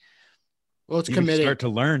 Cause like, well, it's you committing. Start to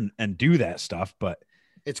learn and do that stuff, but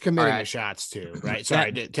it's committing to shots too, right?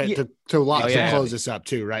 Sorry, to close this up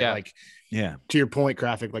too, right? Like, to your point,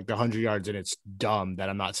 Graphic, like the 100 yards, and it's dumb that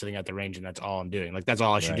I'm not sitting at the range and that's all I'm doing. Like that's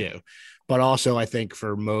all I should do. But also, I think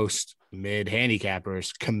for most mid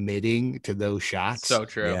handicappers, committing to those shots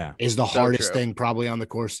is the hardest thing probably on the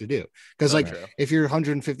course to do. Because if you're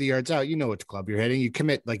 150 yards out, you know which club you're hitting. You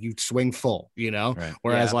commit, like you swing full, you know.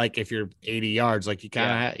 Whereas like if you're 80 yards, like you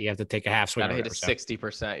kind of you have to take a half swing. Gotta hit a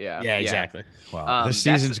 60%. Yeah, exactly. Wow, this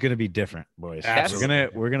season's gonna be different, boys.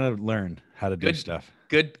 We're gonna learn how to do stuff.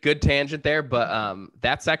 Good tangent there, but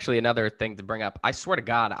that's actually another thing to bring up. I swear to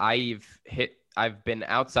God, I've been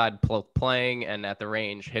outside playing and at the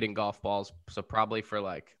range hitting golf balls. So probably for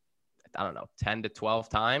like, I don't know, 10 to 12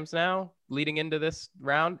 times now leading into this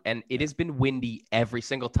round. And it has been windy every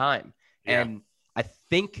single time. Yeah. And I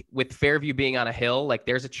think with Fairview being on a hill, like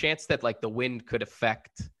there's a chance that like the wind could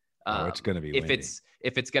affect. It's going to be windy.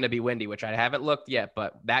 If it's going to be windy, which I haven't looked yet,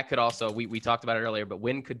 but that could also, we talked about it earlier, but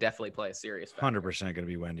wind could definitely play a serious factor. 100% going to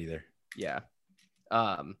be windy there. Yeah.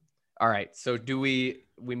 All right. So do we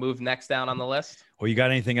move next down on the list? Well, you got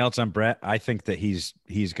anything else on Brett? I think that he's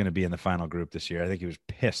going to be in the final group this year. I think he was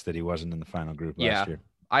pissed that he wasn't in the final group last year.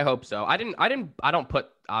 I hope so. I played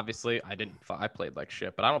like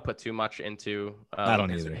shit, but I don't put too much into I don't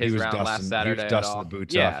either. His round last Saturday. He was dusting the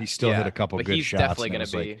boots off. He still hit a couple good he's shots. Definitely going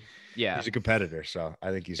to be. He's a competitor, so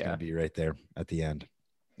I think he's going to be right there at the end.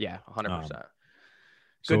 Yeah, 100%.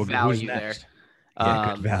 Good value there.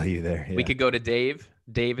 Yeah, good value there. Yeah. We could go to Dave.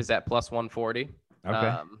 Dave is at plus 140.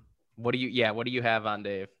 Okay. What do you have on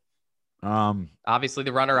Dave? Obviously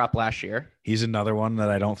the runner up last year. He's another one that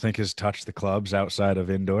I don't think has touched the clubs outside of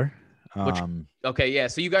indoor. So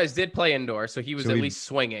you guys did play indoor, so he was at least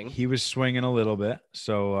swinging. He was swinging a little bit,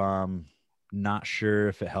 so not sure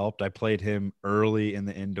if it helped. I played him early in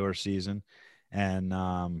the indoor season,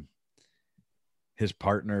 and his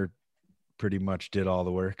partner pretty much did all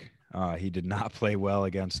the work. He did not play well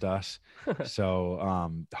against us,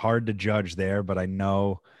 so hard to judge there. But I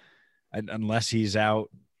know unless he's out,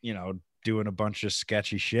 doing a bunch of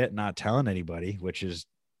sketchy shit, not telling anybody, which is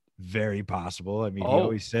very possible. I mean, he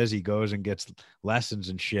always says he goes and gets lessons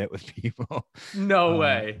and shit with people. No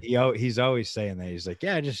way. He's always saying that. He's like,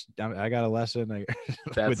 I got a lesson.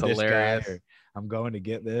 That's with hilarious. This guy, or I'm going to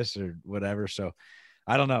get this or whatever. So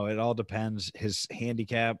I don't know. It all depends. His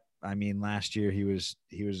handicap. I mean, last year he was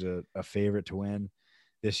a favorite to win.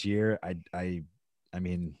 This year, I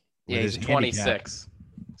mean, he's 26.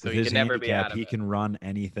 So he can never be out of He can run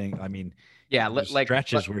anything. I mean, like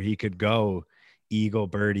stretches where he could go eagle,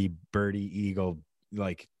 birdie, eagle,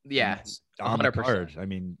 like on 100%. The card. I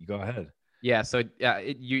mean, go ahead. Yeah. So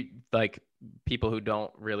you like people who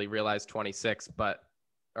don't really realize 26,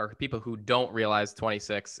 or people who don't realize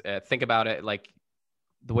 26. Think about it like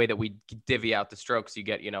the way that we divvy out the strokes. You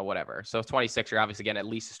get whatever. So 26, you're obviously getting at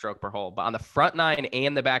least a stroke per hole. But on the front nine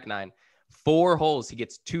and the back nine, 4 holes, he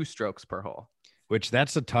gets 2 strokes per hole. Which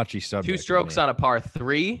that's a touchy subject. 2 strokes on a par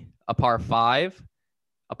 3, a par 5,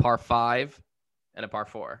 a par 5, and a par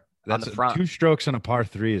 4 That's on the front. 2 strokes on a par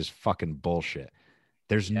 3 is fucking bullshit.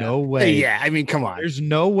 There's no way. Yeah, I mean, come on. There's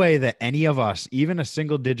no way that any of us, even a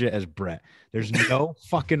single digit as Brett, there's no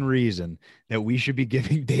fucking reason that we should be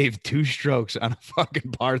giving Dave 2 strokes on a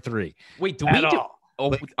fucking par 3. Wait, do At we do? all. Oh,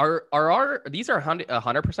 Like- are these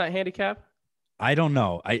 100% handicap? I don't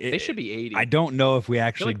know. They should be 80. I don't know if we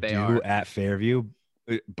actually like they do are. at Fairview,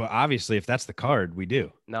 but obviously, if that's the card, we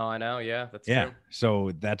do. No, I know. Yeah, that's Yeah. true.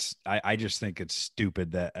 So I just think it's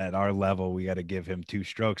stupid that at our level we got to give him 2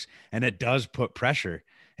 strokes, and it does put pressure.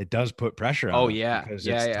 It does put pressure on Oh, him yeah. because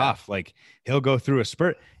Yeah, it's yeah. tough. Like he'll go through a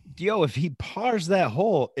spurt. Yo, if he pars that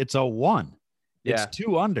hole, it's a 1. Yeah. It's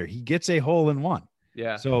 2 under. He gets a hole in 1.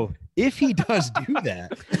 Yeah. So if he does do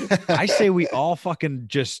that, I say we all fucking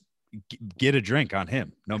just get a drink on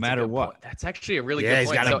him, no That's a matter good what. point. That's actually a really Yeah, good he's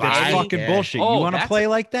point. gotta So buy. That's any- fucking Yeah. bullshit. Oh, You want to that's- play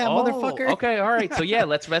like that, Oh, motherfucker? Okay, all right. So yeah,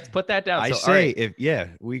 let's put that down. I So, say all right, if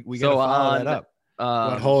we So gotta follow on- that up.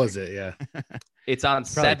 What hole is it? Yeah. it's on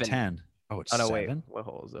Probably 7. 10. Oh, it's Oh no, 7. wait. What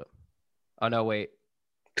hole is it? Oh no, wait.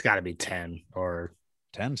 It's got to be 10 or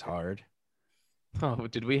 10's hard. Oh,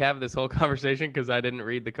 did we have this whole conversation because I didn't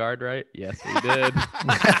read the card right? Yes, we did.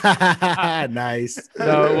 nice.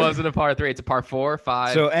 No, it wasn't a par 3. It's a par 4,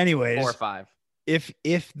 5, So, anyways, 4, 5. if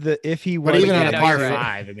he But was even on yeah, a no, par you're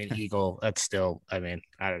right. 5, I mean, Eagle, that's still, I mean,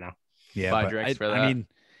 I don't know. yeah, Buy but drinks for I that. mean,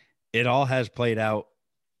 it all has played out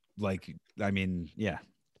like I mean, yeah.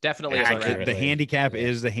 Definitely Yeah, a Like, threat. accurately. the handicap Yeah.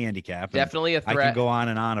 is the handicap. and Definitely a I threat. can go on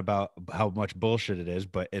and on about how much bullshit it is,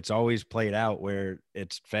 but it's always played out where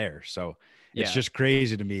it's fair. So it's Yeah. just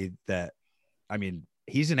crazy to me that, I mean,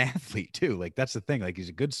 he's an athlete too. Like that's the thing. Like he's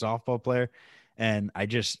a good softball player, and I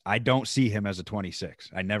don't see him as a 26.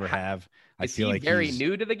 I never have. I Is feel he like very he's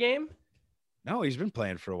new to the game? No, he's been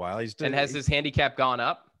playing for a while. And has his handicap gone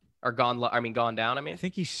up or gone gone down? I I mean,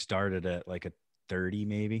 think he started at like a 30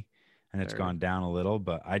 maybe, and it's 30. gone down a little.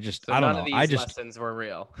 But I so don't none know. of these I just lessons were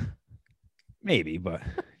real. maybe, but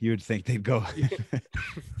you would think they'd go.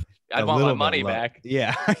 I'd a want my little bit money low. back.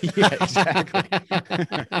 Yeah, yeah, exactly.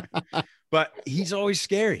 But he's always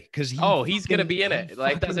scary because He's gonna be in it.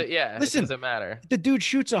 Like, does it? Yeah, Listen, it doesn't matter. the dude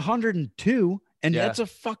shoots 102, and Yeah. that's a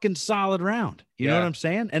fucking solid round. You know Yeah. what I'm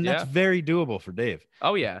saying? And that's Yeah. very doable for Dave,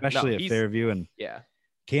 Oh yeah, especially no, at he's- Fairview. And Yeah,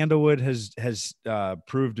 Candlewood has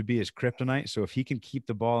proved to be his kryptonite. So if he can keep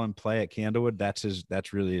the ball in play at Candlewood,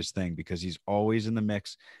 that's really his thing, because he's always in the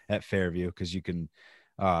mix at Fairview, because you can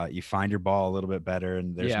you find your ball a little bit better,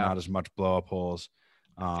 and there's Yeah. not as much blow up holes.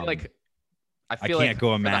 I feel like I feel can't like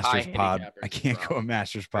go a for the high Masters pod. handicappers, I can't it's go a wrong.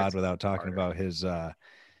 Masters pod It's without talking harder. about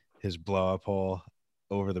his blow up hole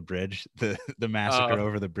over the bridge, the massacre Oh.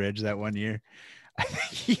 over the bridge that one year. I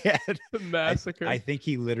think he had The massacre. I think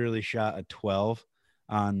he literally shot a 12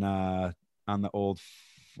 on the old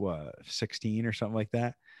 16 or something like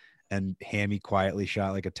that. And Hammy quietly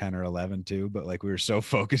shot like a 10 or 11 too, but like we were so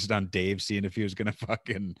focused on Dave seeing if he was gonna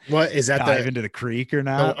fucking What is that? dive The into the creek or the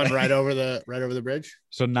not. one right over the bridge?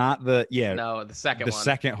 So not the no, the second the one.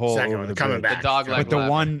 second hole Second over one, the coming bridge. back. The dog leg But the left.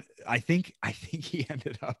 one I think he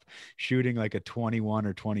ended up shooting like a 21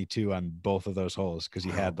 or 22 on both of those holes because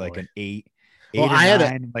he Oh, had like boy. an 8. Well, or I had a-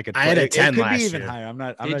 9, like a I had a 12. 10 it could last be even year. higher. I'm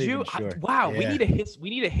not Did you? even sure. Wow, Yeah. we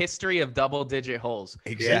need a history of double digit holes.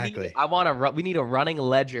 Exactly. We need a running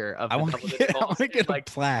ledger of I the want double to digit get, I holes. want to get like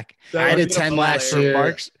a plaque. I had a Beautiful 10 last player.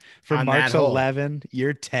 year. For on Mark's that hole. 11,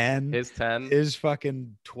 you're 10. his 10. Is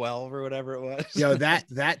fucking 12 or whatever it was. Yo, that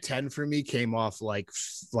 10 for me came off like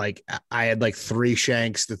I had like 3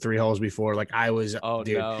 shanks the 3 holes before. Like I was, Oh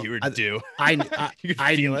dude, no. you were I- due. I You could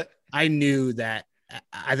I feel it. I knew that.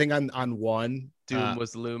 I think on one, Doom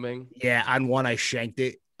was looming. yeah, on one I shanked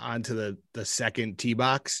it onto the second tee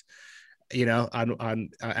box, you know, on at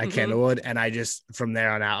Mhm. Candlewood, and I just from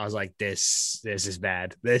there on out I was like, this is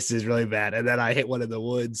bad. This is really bad. And then I hit one in the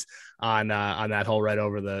woods on that hole right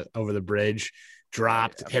over the bridge.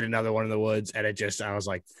 Dropped, Yeah. hit another one in the woods, and I was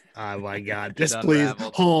like, oh my god, just It please,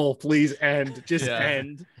 unraveled. hole, please end, just Yeah.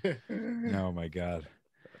 end. Oh my God.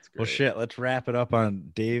 That's great. Well, shit. Let's wrap it up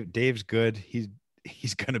on Dave. Dave's good.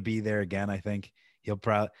 He's gonna be there again. I think he'll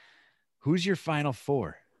probably. Who's your final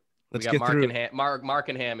 4? Let's we got get Mark through. and Mark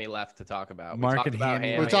and Hammy left to talk about. Mark talked and about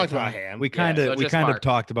Hammy. We Yeah, talked yeah. about Ham. We kind of so we just kind of Mark.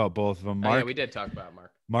 talked about both of them. Oh, yeah, Mark, we did talk about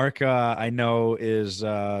Mark. Mark, I know is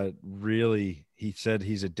really. He said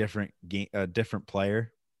he's a different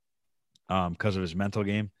player, because of his mental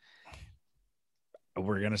game.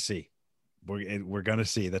 We're gonna see. We're gonna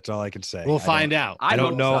see. That's all I can say. We'll find out. I don't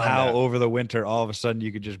hope know so. how over the winter all of a sudden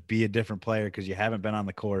you could just be a different player because you haven't been on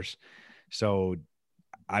the course. So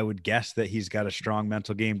I would guess that he's got a strong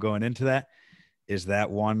mental game going into that. Is that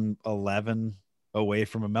 111 away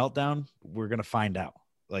from a meltdown? We're going to find out.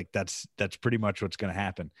 Like that's pretty much what's going to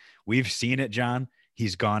happen. We've seen it, John.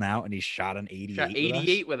 He's gone out and he's shot an 88. Shot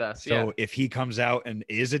 88 with us. So if he comes out and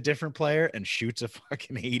is a different player and shoots a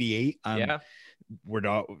fucking 88, we're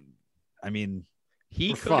not. I mean,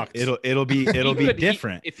 he could. Fucked. It'll be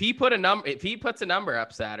different. If he puts a number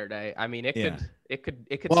up Saturday, I mean, it could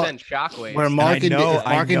send shockwaves. Where Mark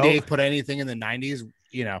and Dave put anything in the 90s,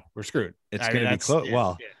 we're screwed. It's going to be close. Yeah,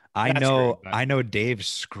 well, yeah. I know Dave's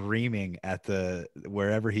screaming at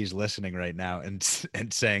wherever he's listening right now and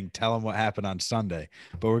saying, tell him what happened on Sunday,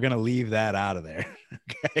 but we're going to leave that out of there.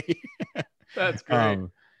 Okay. That's great.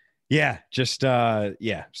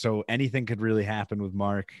 So anything could really happen with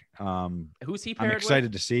Mark. Who's he paired I'm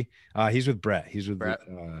excited to see. He's with Brett. Brett.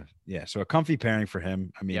 So a comfy pairing for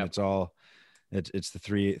him. I mean, it's the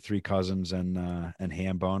three cousins and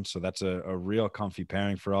Hambone. So that's a real comfy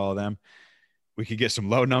pairing for all of them. We could get some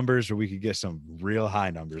low numbers or we could get some real high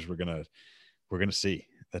numbers. We're gonna see.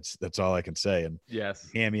 That's all I can say. And yes,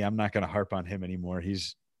 Hammy, I'm not gonna harp on him anymore.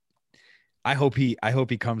 I hope he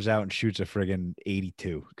comes out and shoots a friggin'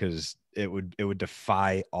 82 because it would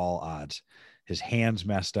defy all odds. His hand's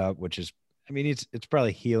messed up, which is, I mean, it's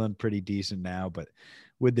probably healing pretty decent now, but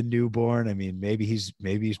with the newborn, I mean, maybe he's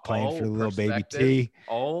playing for the little baby T.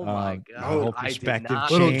 Oh my god! Perspective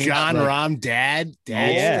change. Little John Rahm dad.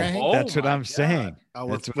 Yeah, that's what I'm saying.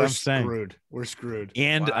 That's what I'm saying. We're screwed.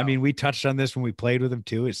 And I mean, we touched on this when we played with him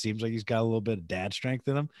too. It seems like he's got a little bit of dad strength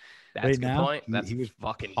in him. That's right a good now. point. He was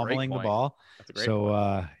fucking pummeling the ball. That's a great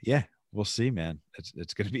point. Yeah, we'll see, man.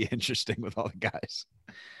 It's going to be interesting with all the guys.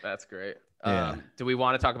 That's great. Yeah. Do we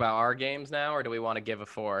want to talk about our games now, or do we want to give a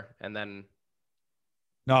 4 and then?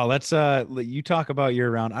 No, let's you talk about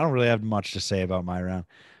your round. I don't really have much to say about my round.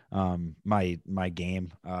 My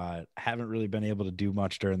game. Haven't really been able to do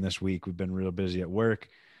much during this week. We've been real busy at work.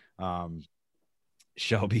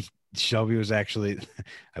 Shelby was actually,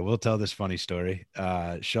 I will tell this funny story.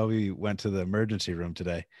 Shelby went to the emergency room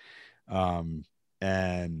today.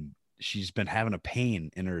 And she's been having a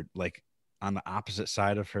pain in her, like on the opposite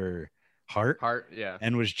side of her heart. Yeah.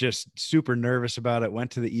 And was just super nervous about it.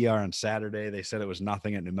 Went to the ER on Saturday. They said it was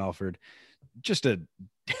nothing at New Melford. Just a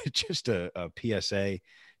PSA.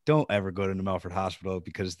 Don't ever go to New Melford Hospital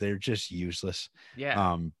because they're just useless.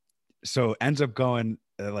 Yeah. So ends up going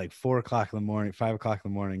at like 4 o'clock in the morning, 5 o'clock in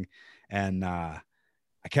the morning. And, I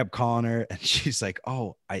kept calling her and she's like,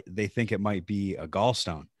 oh, they think it might be a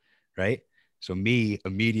gallstone. Right. So me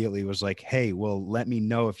immediately was like, hey, well, let me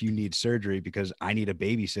know if you need surgery because I need a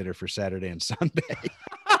babysitter for Saturday and Sunday.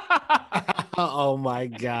 Oh my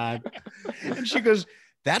God. And she goes,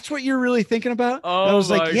 that's what you're really thinking about? Oh, and I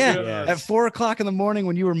was like, yeah, goodness. At 4 o'clock in the morning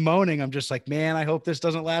when you were moaning, I'm just like, man, I hope this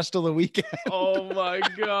doesn't last till the weekend. Oh my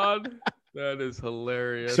God. That is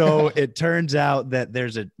hilarious. So it turns out that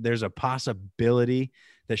there's a possibility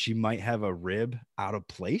that she might have a rib out of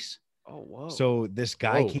place. Oh, whoa. So this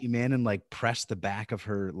guy came in and like pressed the back of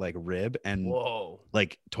her like rib and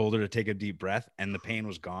like told her to take a deep breath and the pain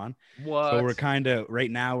was gone. What? So we're kind of right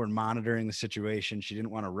now we're monitoring the situation. She didn't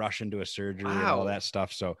want to rush into a surgery and all that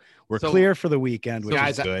stuff. So we're clear for the weekend, which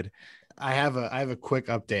is good. I have a quick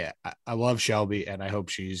update. I love Shelby and I hope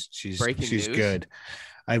she's good.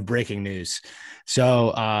 I have breaking news.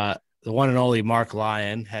 So the one and only Mark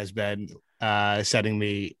Lyon has been sending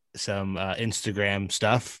me some Instagram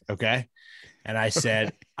stuff. Okay. And I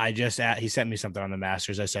said, he sent me something on the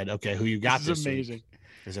Masters. I said, okay, who you got this amazing week?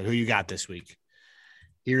 I said, who you got this week?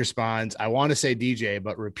 He responds, I want to say DJ,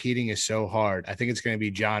 but repeating is so hard. I think it's going to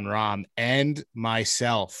be John Rahm and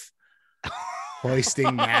myself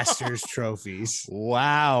hoisting Masters trophies.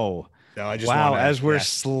 Wow. So I just as we're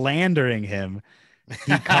slandering him,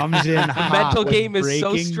 he comes in. The mental game is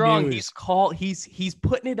so strong. News. He's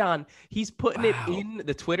putting it on. He's putting it in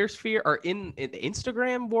the Twitter sphere or in the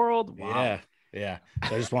Instagram world. Wow. Yeah.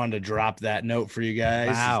 So I just wanted to drop that note for you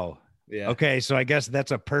guys. Wow. Yeah. Okay, so I guess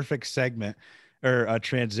that's a perfect segment or a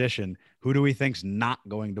transition. Who do we think's not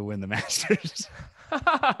going to win the Masters?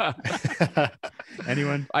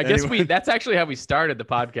 Anyone? I guess that's actually how we started the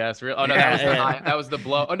podcast. Oh no, that was the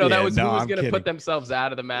blow. Oh no, that was who was going to put themselves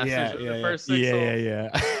out of the Masters in the first 6 holes. Yeah.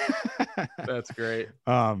 That's great.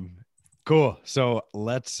 Cool. So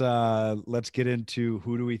let's get into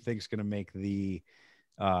who do we think is going to make the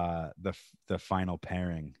final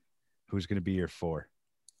pairing. Who's going to be your 4?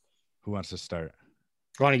 Who wants to start?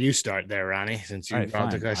 Why don't you start there, Ronnie? Since you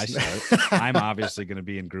brought the question. I'm obviously going to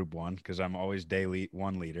be in group 1 because I'm always day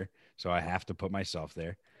 1 leader, so I have to put myself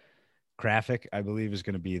there. Krafik, I believe, is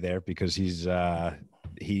going to be there because he's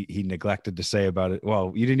he neglected to say about it.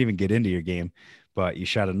 Well, you didn't even get into your game, but you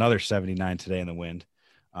shot another 79 today in the wind.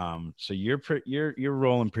 So you're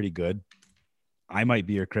rolling pretty good. I might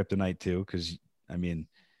be your kryptonite too, because I mean,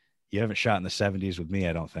 you haven't shot in the 70s with me,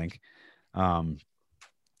 I don't think.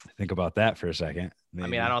 Think about that for a second. Maybe. I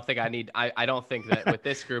mean, I don't think I don't think that with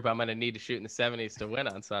this group I'm going to need to shoot in the 70s to win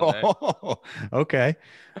on Sunday. Oh, okay.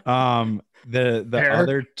 The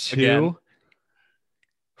other two,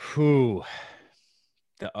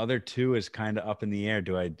 the other two is kind of up in the air.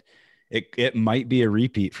 It might be a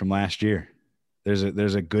repeat from last year. There's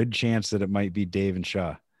a good chance that it might be Dave and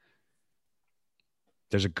Shaw.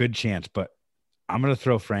 There's a good chance, but I'm going to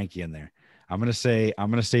throw Frankie in there. I'm going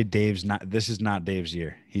to say Dave's not, this is not Dave's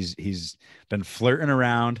year. He's been flirting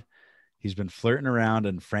around. He's been flirting around,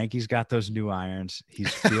 and Frankie's got those new irons.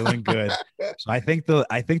 He's feeling good. So I think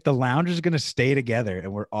the lounge is going to stay together,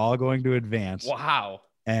 and we're all going to advance. Wow.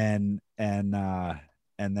 And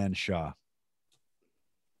then Shaw.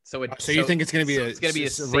 So you think it's going to be a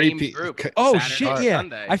same group? Oh, Saturday shit! Yeah,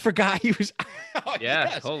 Sunday. I forgot he was. Oh, yeah,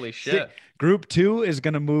 yes. Holy shit! Group 2 is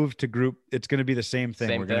going to move to group. It's going to be the same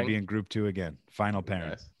thing. We're going to be in group 2 again. Final pairing.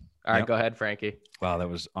 Nice. All right, go ahead, Frankie. Wow, that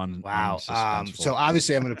was wow. So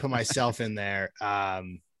obviously, I'm going to put myself in there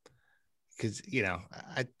because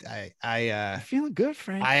I'm feeling good,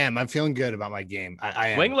 Frank. I am. I'm feeling good about my game. I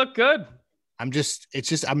am. Swing looked good. I'm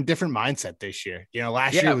a different mindset this year.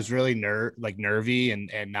 Last year was really nervy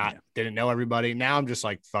and didn't know everybody. Now I'm just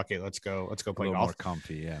like, fuck it. Let's go play golf. More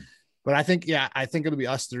comfy. Yeah. But I think it'll be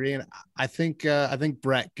us three. And I think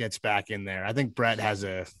Brett gets back in there. I think Brett has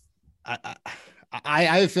I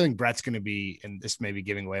have a feeling Brett's going to be, and this may be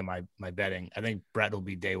giving away my betting. I think Brett will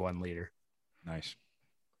be day one leader. Nice.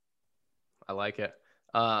 I like it.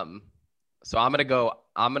 So I'm going to go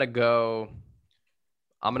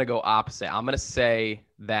opposite. I'm going to say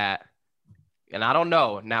that, and I don't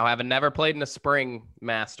know now, having never played in a spring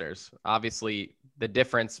Masters, obviously the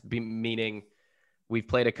difference meaning we've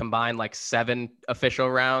played a combined like 7 official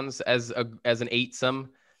rounds as an 8-some.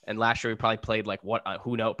 And last year we probably played like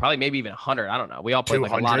who knows, probably maybe even 100. I don't know. We all played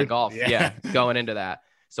like a lot of golf. Yeah. Going into that.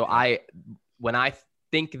 So when I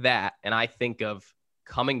think that, and I think of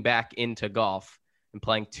coming back into golf and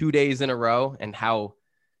playing 2 days in a row and how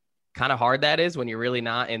kind of hard that is when you're really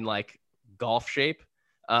not in like golf shape.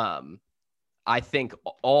 I think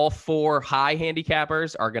all 4 high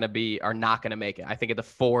handicappers are not going to make it. I think the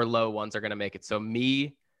 4 low ones are going to make it. So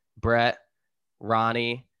me, Brett,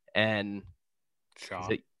 Ronnie, and Shaw.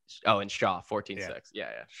 And Shaw, 14-6. Yeah.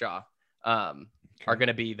 Shaw, are going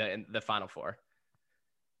to be the final 4.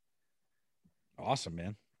 Awesome,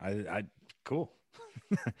 man. I cool.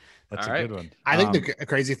 That's all a good one. I think the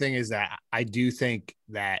crazy thing is that I do think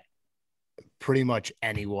that pretty much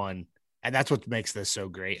anyone, and that's what makes this so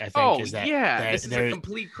great. I think is that this is a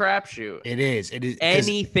complete crapshoot. It is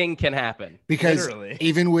anything can happen because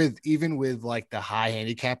even with like the high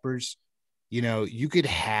handicappers, you could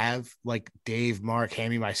have like Dave, Mark,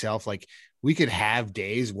 Hammy, myself, like we could have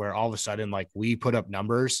days where all of a sudden like we put up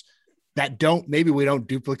numbers that maybe we don't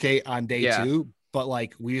duplicate on day 2. But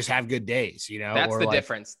like we just have good days, That's the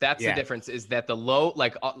difference. That's the difference is that the low,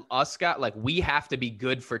 like us got, like we have to be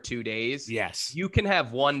good for 2 days. Yes. You can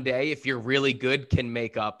have one day if you're really good, can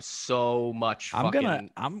make up so much.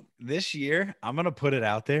 This year, I'm going to put it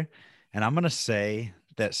out there and I'm going to say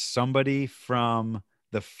that somebody from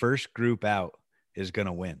the first group out is going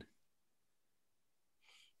to win.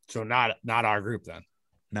 So not our group then.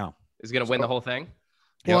 No. Is going to win the whole thing.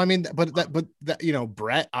 Well, I mean, but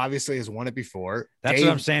Brett obviously has won it before. That's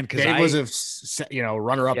what I'm saying. Because Dave was a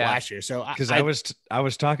runner up last year. So because I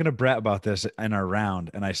was talking to Brett about this in our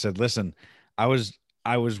round, and I said, listen, I was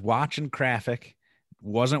watching Graphic,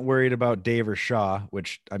 wasn't worried about Dave or Shaw,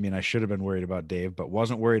 which I mean I should have been worried about Dave, but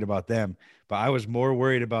wasn't worried about them. But I was more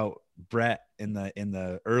worried about Brett in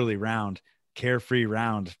the early round, carefree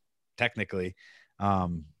round, technically,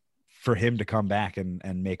 for him to come back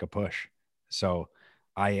and make a push. So.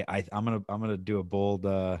 I'm gonna do a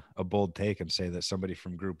bold take and say that somebody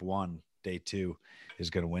from Group 1, day 2, is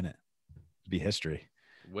gonna win it. Be history.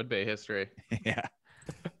 Would be history. Yeah.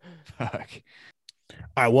 Fuck.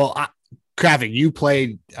 All right. Well, Graphic, you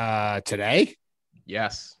played today.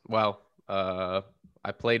 Yes. Well, I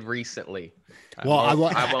played recently. I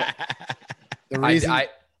won't. The reason.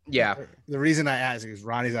 The reason I ask is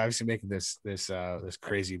Ronnie's obviously making this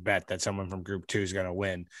crazy bet that someone from Group 2 is going to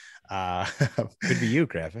win. Could be you,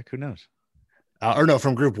 Graphic. Who knows? Or no,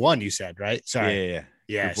 from Group 1 you said, right? Sorry.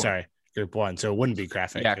 Yeah. Group sorry. Group 1. So it wouldn't be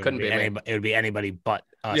Graphic. Yeah, it couldn't be. It would be anybody but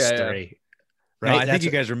us three. Right. No, I think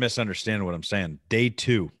you guys are misunderstanding what I'm saying. Day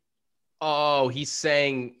 2. Oh, he's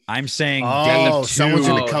saying I'm saying Oh, day 2. someone's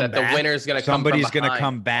gonna come that back. the winner's going to come Somebody's going to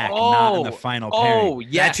come back, not in the final pairing. Oh,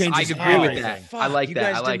 yes, I changes agree with everything. that. I like you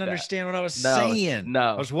that. guys I like didn't that. understand what I was No, saying. no.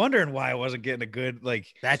 I was wondering why I wasn't getting a good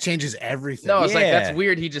That changes everything. No, it's like Yeah. that's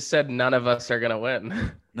weird. He just said none of us are going to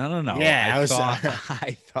win. No. Yeah,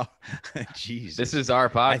 I thought. Jesus, This is our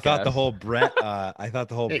podcast. I thought the whole Brett. Hey, you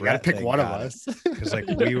gotta Brett pick thing one of got it. us. Because like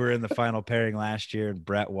we were in the final pairing last year and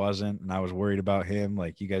Brett wasn't, and I was worried about him.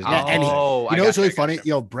 Like you guys, Yeah, and Oh, you know what's really funny? gotcha.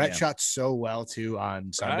 Yo, Brett Yeah. shot so well too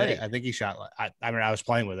on Sunday. Right. I think he shot. I mean, I was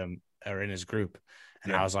playing with him or in his group,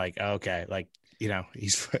 and Yeah. I was like, okay, like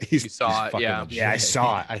he's You saw it, fucking yeah. legit. yeah, I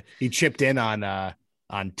saw it. He chipped in on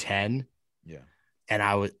 10. Yeah. And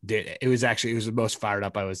it was the most fired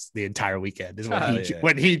up I was the entire weekend is when, Oh, he, yeah.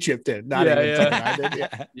 when he chipped in. Not Yeah, even yeah. something I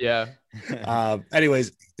did. Yeah. Yeah.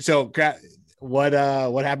 Anyways, so what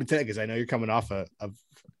happened today? Because I know you're coming off a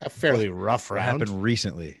fairly rough What round. happened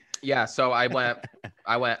recently? Yeah. So I went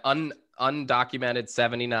undocumented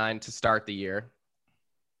 79 to start the year.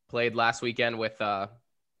 Played last weekend with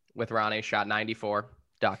Ronnie, shot 94,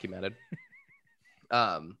 documented.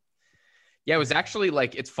 Yeah, it was actually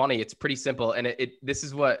like, it's funny. It's pretty simple. And this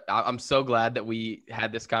is what I'm so glad that we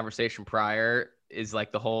had this conversation prior, is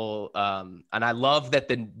like the whole, and I love that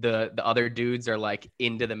the other dudes are like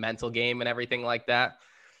into the mental game and everything like that.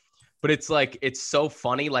 But it's like, it's so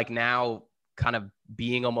funny. Like now kind of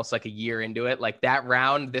being almost like a year into it, like that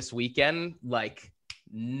round this weekend, like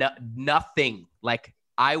nothing, like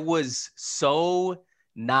I was so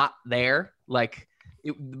not there. Like,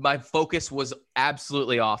 my focus was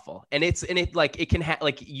absolutely awful. And it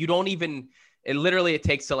literally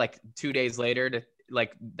takes to like 2 days later to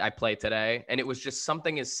like, I play today. And it was just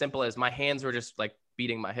something as simple as my hands were just like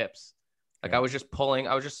beating my hips. Like I was just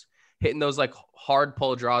hitting those like hard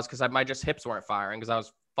pull draws. Cause my hips weren't firing cause I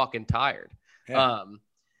was fucking tired. Yeah.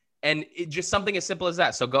 And it just something as simple as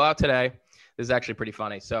that. So go out today. This is actually pretty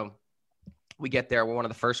funny. So we get there. We're one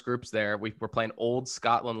of the first groups there. We're playing Old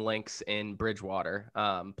Scotland Links in Bridgewater,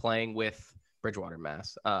 playing with Bridgewater,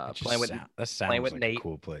 Mass. Playing with like Nate. a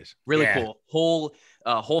cool place. Really Yeah. cool.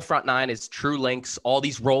 Whole front nine is true links. All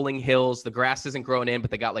these rolling hills. The grass isn't grown in,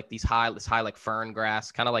 but they got like this high like fern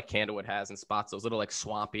grass, kind of like Candlewood has in spots. Those little like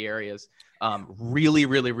swampy areas. Really,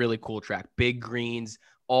 really, really cool track. Big greens.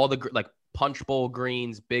 All the like punch bowl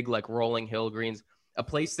greens. Big like rolling hill greens. A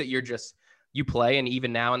place that you play, and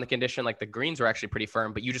even now in the condition, like the greens are actually pretty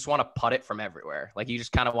firm, but you just want to putt it from everywhere. Like you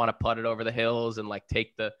just kind of want to putt it over the hills and like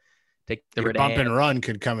take the Your bump and run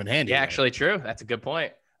could come in handy. Yeah, right? actually true. That's a good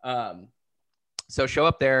point. So show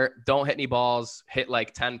up there, don't hit any balls, hit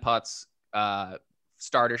like 10 putts.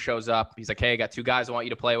 Starter shows up. He's like, hey, I got 2 guys I want you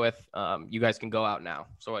to play with. You guys can go out now.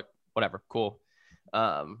 So like, whatever, cool.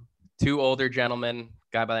 2 older gentlemen,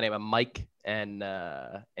 guy by the name of Mike and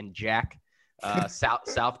Jack.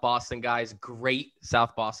 South Boston guys, great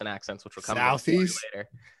South Boston accents, which will come Southeast later.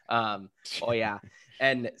 Oh yeah,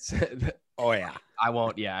 and Oh yeah. I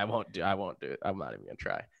won't do it. I'm not even gonna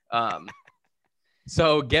try.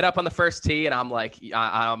 So get up on the first tee, and I'm like,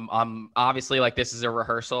 I'm obviously like, this is a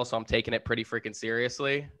rehearsal, so I'm taking it pretty freaking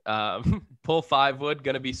seriously. Pull 5 wood,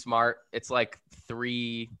 gonna be smart. It's like a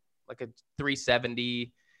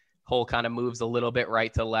 370 hole, kind of moves a little bit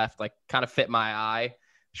right to left, like kind of fit my eye.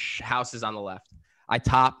 House is on the left. I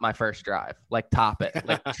top my first drive, like top it,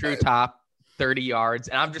 like true top, 30 yards.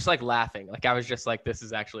 And I'm just like laughing. Like I was just like, this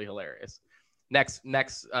is actually hilarious. Next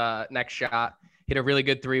shot, hit a really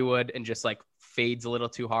good 3-wood and just like fades a little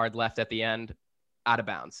too hard left at the end, out of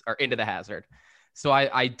bounds or into the hazard. So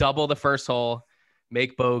I double the first hole,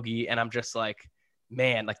 make bogey. And I'm just like,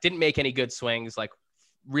 man, like didn't make any good swings, like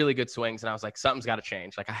really good swings. And I was like, something's got to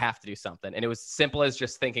change. Like I have to do something. And it was simple as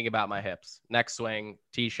just thinking about my hips. Next swing,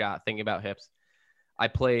 tee shot, thinking about hips. I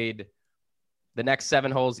played the next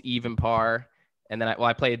 7 holes, even par. And then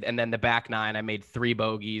I played, and then the back 9, I made 3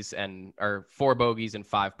 bogeys or 4 bogeys and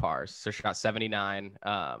 5 pars. So shot 79.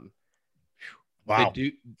 Wow.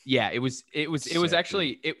 Yeah, it was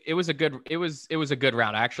actually, it was a good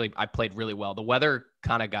round. I played really well. The weather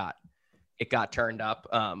kind of got turned up.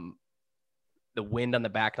 The wind on the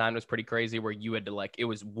back 9 was pretty crazy, where you had to like, it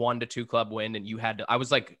was 1 to 2 club wind, and I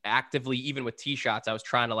was like actively, even with tee shots, I was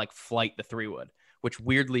trying to like flight the 3-wood, which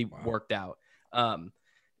weirdly worked out.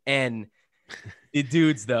 And the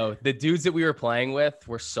dudes that we were playing with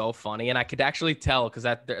were so funny. And I could actually tell, because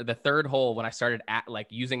at the 3rd hole, when I started like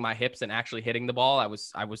using my hips and actually hitting the ball, I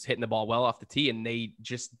was hitting the ball well off the tee, and they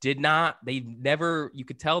just you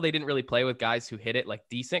could tell they didn't really play with guys who hit it like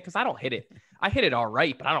decent. Cause I don't hit it. I hit it all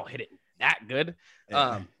right, but I don't hit it that good.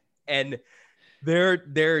 Yeah. And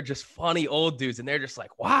they're just funny old dudes, and they're just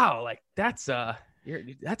like, wow, like that's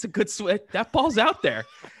That's a good switch. That ball's out there.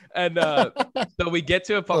 And so we get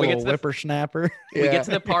to we get to the whippersnapper. we get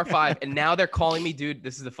to the par 5, and now they're calling me, dude.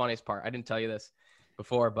 This is the funniest part. I didn't tell you this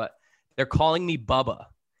before, but they're calling me Bubba.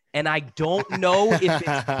 And I don't know if it's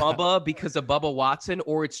Bubba because of Bubba Watson,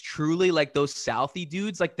 or it's truly like those Southie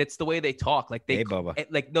dudes. Like that's the way they talk. Like they, hey, Bubba.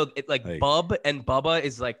 Like Bub and Bubba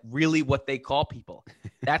is like really what they call people.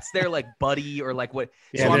 That's their like buddy or like what.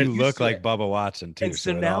 Yeah, so you look like Bubba Watson too. And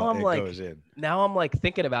so now I'm like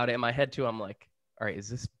thinking about it in my head too. I'm like, all right, is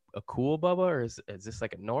this a cool Bubba or is this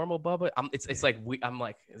like a normal Bubba? It's like I'm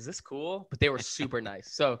like, is this cool? But they were super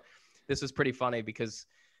nice. So this was pretty funny because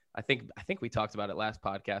I think we talked about it last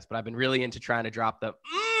podcast, but I've been really into trying to drop the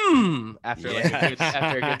after a good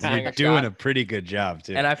swinger. You're doing a pretty good job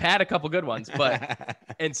too. And I've had a couple good ones, but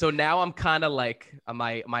and so now I'm kind of like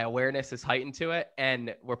my awareness is heightened to it,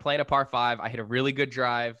 and we're playing a par 5. I hit a really good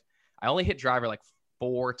drive. I only hit driver like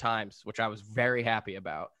 4 times, which I was very happy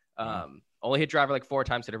about. Only hit driver like 4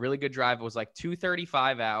 times, hit a really good drive. It was like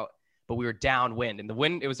 235 out, but we were downwind, and the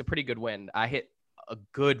wind, it was a pretty good wind. I hit a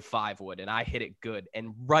good 5 wood, and I hit it good.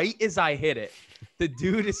 And right as I hit it, the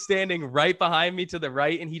dude is standing right behind me to the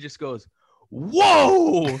right, and he just goes,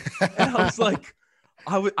 "Whoa!" And I was like,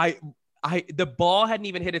 the ball hadn't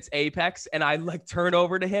even hit its apex, and I like turn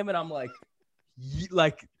over to him, and I'm like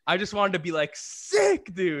I just wanted to be like,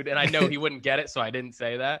 "Sick, dude!" And I know he wouldn't get it, so I didn't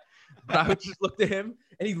say that. But I just looked at him,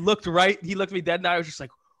 and he looked me dead, and I was just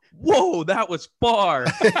like, "Whoa, that was far."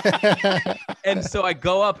 And so I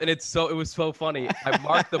go up, and it was so funny. I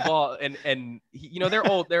marked the ball, and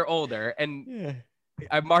they're older, and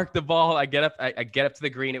I marked the ball. I get up to the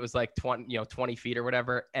green. It was like 20 feet or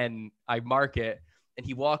whatever, and I mark it. And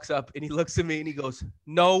he walks up and he looks at me and he goes,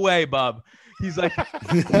 "No way, bub." He's like,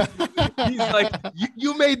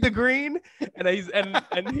 you made the green? And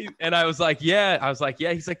I was like, yeah. I was like,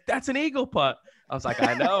 yeah. He's like, "That's an eagle putt." I was like,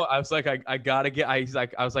 "I know." I was like, I gotta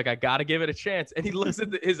give it a chance. And he looks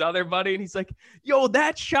at his other buddy and he's like, "Yo,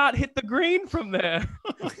 that shot hit the green from there."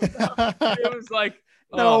 It was like,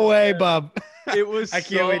 no way, bub. It was. I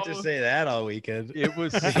can't wait to say that all weekend. It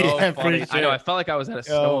was so funny. Sure. I know. I felt like I was at a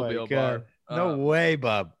snowmobile bar. No way,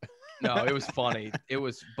 bub. No, it was funny. It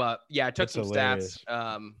was, but yeah, I took some hilarious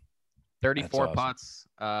stats. 34 awesome. Putts.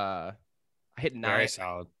 I hit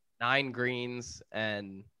 9 greens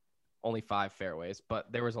and only 5 fairways,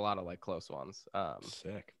 but there was a lot of like close ones.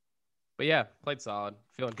 Sick. But yeah, played solid,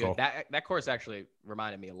 feeling good. Cool. That course actually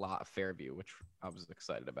reminded me a lot of Fairview, which I was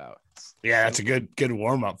excited about. Yeah, that's a good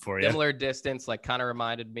warm up for you. Similar distance, like kind of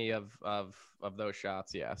reminded me of those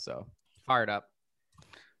shots. Yeah, so fired up.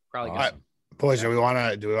 Probably good. Boys, do we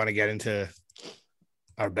want to get into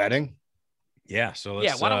our betting? Yeah. So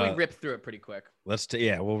why don't we rip through it pretty quick?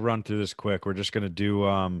 We'll run through this quick. We're just gonna do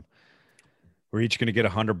we're each gonna get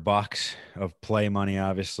 $100 of play money.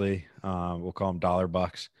 Obviously, we'll call them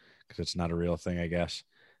 $1 because it's not a real thing, I guess.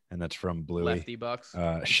 And that's from Bluey. Lefty bucks.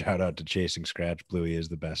 Shout out to Chasing Scratch. Bluey is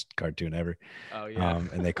the best cartoon ever. Oh yeah.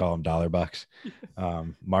 And they call him $1.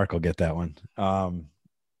 Mark will get that one.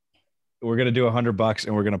 We're going to do $100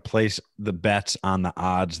 and we're going to place the bets on the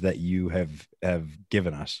odds that you have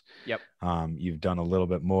given us. Yep. You've done a little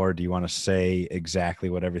bit more. Do you want to say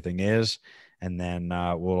exactly what everything is? And then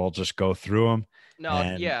we'll all just go through them.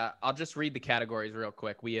 No, yeah. I'll just read the categories real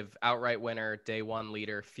quick. We have outright winner, day 1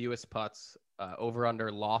 leader, fewest putts, over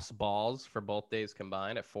under lost balls for both days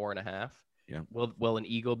combined at 4.5. Yeah. Will an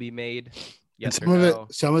eagle be made? Yes or no?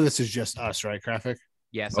 Some of this is just us, right, Graphic?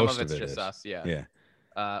 Yeah, some of it's just us. Yeah. Yeah.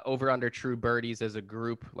 Over under true birdies as a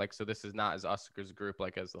group, like, so this is not as us as a group,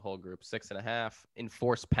 like as the whole group, 6.5.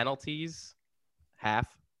 Enforced penalties,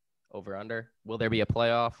 half. Over under. Will there be a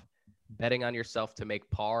playoff? Betting on yourself to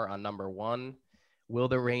make par on number 1. Will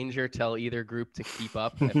the Ranger tell either group to keep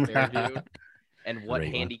up at Fairview? And what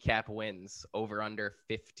handicap wins? Over under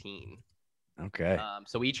 15. Okay.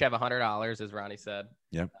 So we each have $100, as Ronnie said.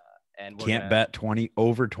 Yep. And can't bet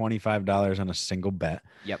over $25 on a single bet.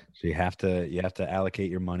 Yep. So you have to allocate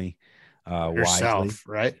your money yourself, wisely.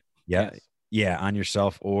 Right? Yeah. Yes. Yeah, on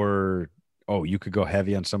yourself, or you could go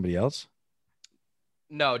heavy on somebody else.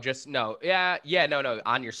 No, no. Yeah, no,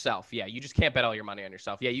 on yourself. Yeah, you just can't bet all your money on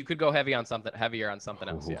yourself. Yeah, you could go heavier on something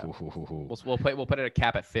else. Yeah. We'll put it a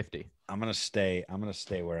cap at 50. I'm gonna stay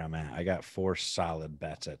where I'm at. I got 4 solid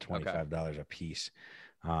bets at $25 a piece.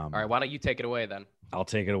 All right, why don't you take it away then? I'll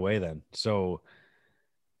take it away then. So,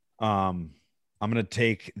 I'm gonna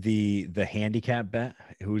take the handicap bet.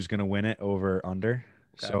 Who's gonna win it over under?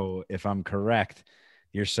 Okay. So if I'm correct,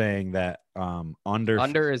 you're saying that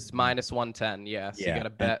under is minus 110. Yeah. So you got to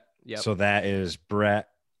bet. Yeah. So that is Brett,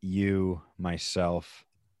 you, myself,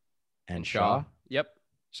 and Shaw. Yep.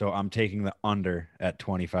 So I'm taking the under at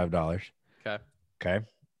 $25. Okay. Okay.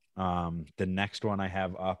 The next one I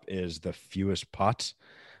have up is the fewest putts.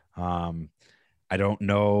 I don't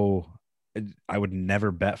know. I would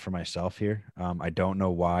never bet for myself here. I don't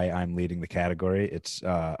know why I'm leading the category. It's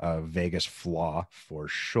a Vegas flaw for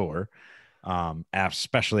sure,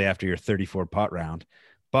 especially after your 34 putt round.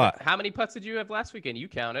 But how many putts did you have last weekend? You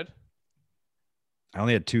counted. I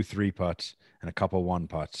only had 2 3 putts and a couple 1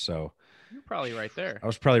 putts. So You're probably right there. I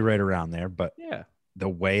was probably right around there. But Yeah. the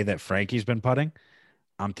way that Frankie's been putting,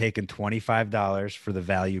 I'm taking $25 for the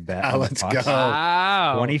value bet. On Let's the putts. go.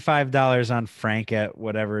 Wow. $25 on Frank at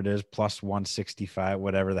whatever it is, plus 165,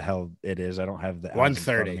 whatever the hell it is. I don't have the odds in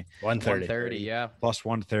front of 130. me. 130. Yeah. Plus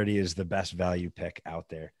 130 is the best value pick out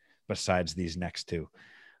there besides these next two.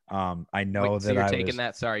 I know so that you're I taking was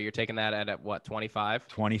that. Sorry, you're taking that at what, 25?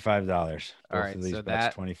 $25. All Both right, of these so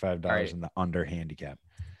bets, that- $25 all right. in the under handicap.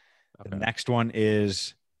 Okay. The next one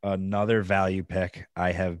is another value pick.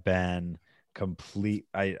 I have been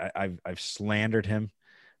I've slandered him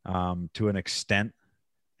to an extent,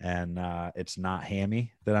 and it's not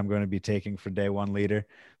Hammy that I'm going to be taking for day one leader,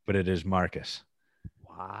 but it is Marcus.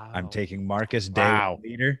 Wow. I'm taking Marcus day Wow. one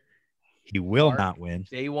leader. He will Mark, not win.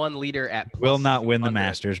 Day one leader at He will plus not win the 200.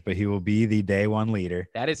 Masters, but he will be the day one leader.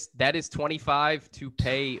 That is 25 to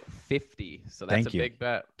pay 50. So that's Thank a you. big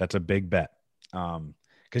bet. That's a big bet.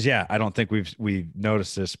 Because yeah, I don't think we've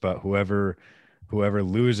noticed this, but whoever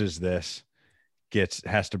loses this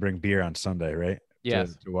has to bring beer on Sunday, right?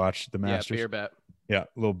 Yes. To watch the Masters. Yeah, beer bet. Yeah,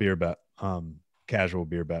 a little beer bet. Casual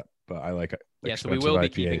beer bet, but I like it. Yeah, so we will be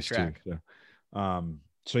keeping track.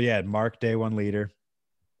 So yeah, Mark day one leader.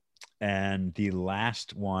 And the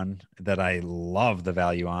last one that I love the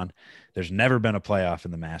value on, there's never been a playoff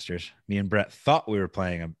in the Masters. Me and Brett thought we were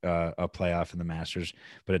playing a playoff in the Masters,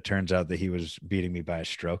 but it turns out that he was beating me by a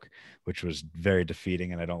stroke, which was very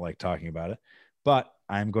defeating, and I don't like talking about it. But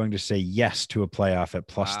I'm going to say yes to a playoff at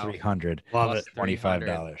plus Wow. 300. Love Plus it.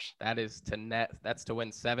 $25. That is that's to win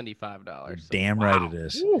 $75. You're So, damn wow. right it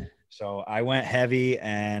is. Woo. So I went heavy,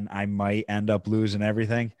 and I might end up losing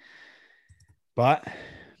everything. But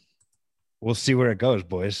we'll see where it goes,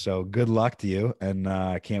 boys. So good luck to you, and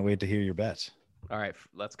I can't wait to hear your bets. All right,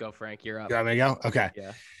 let's go, Frank. You're up. You want me to go? Okay.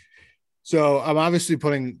 Yeah. So I'm obviously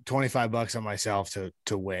putting $25 on myself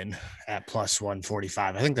to win at plus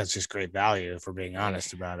 145. I think that's just great value if we're being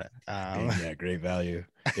honest about it. Yeah, great value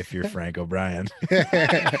if you're Frank O'Brien.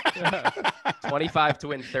 25 to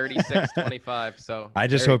win 36-25. So I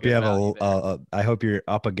just very hope you good have value there. I hope you're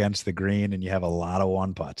up against the green and you have a lot of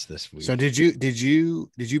 1 putts this week. So did you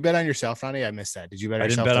bet on yourself, Ronnie? I missed that. Did you bet on I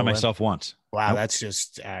didn't yourself? bet to on win? myself once. Wow, Nope. that's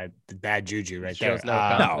just bad juju right Shows there. no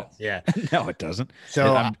confidence. Yeah. No, it doesn't.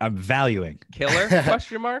 So I'm valuing. Killer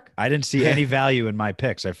question mark? I didn't see any value in my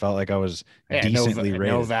picks. I felt like I was decently rated.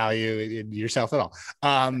 no value in yourself at all.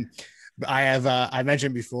 I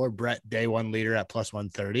mentioned before Brett day one leader at plus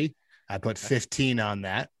 130. I put 15 on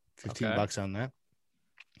that. 15 Okay. bucks on that.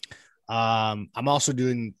 I'm also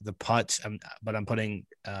doing the putts, but I'm putting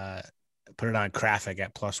put it on Graphic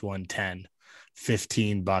at plus 110.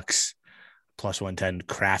 15 bucks plus 110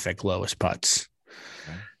 Graphic lowest putts.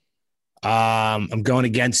 Okay. I'm going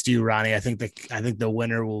against you, Ronnie. I think the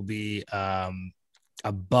winner will be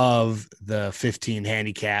above the 15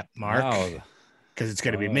 handicap mark. Wow. Because it's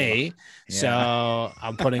going to be me. Yeah. So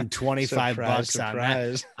I'm putting 25 bucks on that.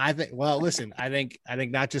 surprise. I think, well, listen, I think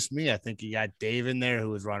not just me. I think you got Dave in there who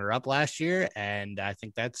was runner up last year. And I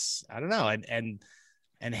think that's, I don't know.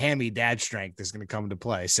 And Hammy dad strength is going to come into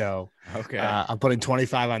play. So Okay. I'm putting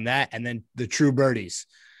 25 on that. And then the true birdies.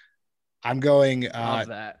 I'm going Love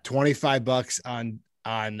that. 25 bucks on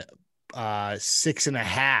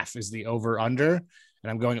 6.5 is the over under. And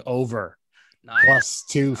I'm going over Nice. plus I was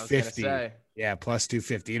gonna 250. say. Yeah, plus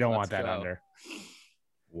 250. You don't want Let's that go. under.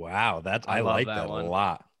 Wow. I I love like that that one. a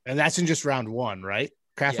lot. And that's in just round one, right?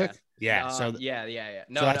 Graphic? Yeah. So yeah.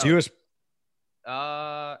 No, so that's no. Fewest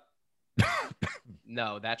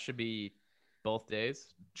No, that should be both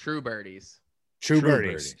days. True birdies. true True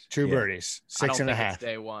birdies. birdies. True Yeah. birdies. I don't think 6.5. it's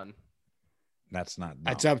day one. That's not. No.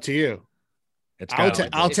 That's up to you. It's I'll gotta be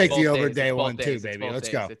I'll both take It's the both over days. day It's both one too, days. It's baby. both Let's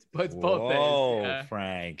days. go. It's both Whoa, days. Yeah.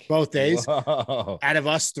 Frank. Both days. Whoa. Out of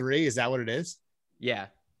us three, is that what it is? Yeah.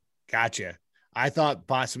 Gotcha. I thought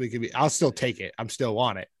possibly could be. I'll still take it. I'm still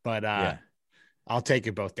on it, but Yeah. I'll take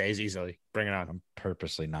it both days easily. Bring it on. I'm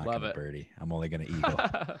purposely not Love going to it. birdie. I'm only going to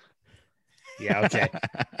eagle. Yeah. Okay.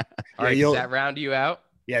 All right. you'll- Does that round you out?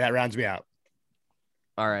 Yeah, that rounds me out.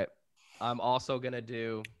 All right. I'm also going to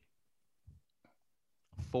do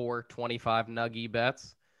 4 25 nuggy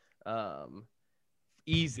bets.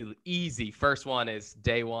 Easy. First one is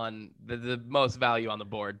day one, the most value on the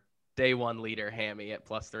board. Day one leader Hammy at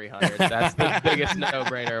plus 300. That's the biggest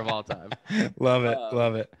no-brainer of all time. Love it.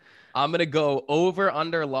 Love it. I'm going to go over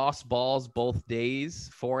under lost balls both days,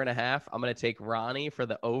 4.5. I'm going to take Ronnie for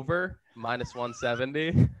the over, minus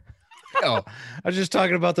 170. Oh, I was just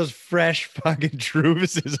talking about those fresh fucking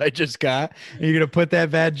Truvises I just got. Are you going to put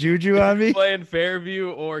that bad juju on me? Playing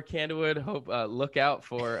Fairview or Candlewood. Hope look out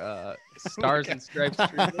for Stars and Stripes.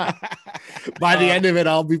 By the end of it,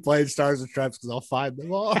 I'll be playing Stars and Stripes because I'll find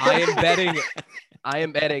them all.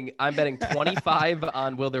 I'm betting 25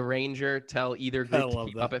 on will the Ranger tell either group to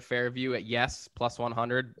keep up at Fairview at yes plus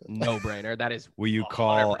 100. No brainer. That is. Will you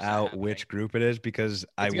call out which group it is? Because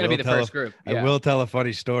it's going to be the first group. Yeah. I will tell a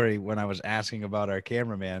funny story. When I was asking about our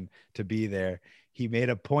cameraman to be there, he made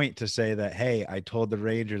a point to say that, hey, I told the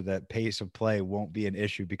Ranger that pace of play won't be an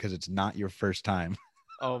issue because it's not your first time.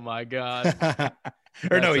 Oh my God.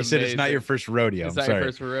 Or no, he said it's not your first rodeo. It's not your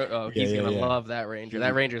first rodeo. Oh, he's going to love that Ranger.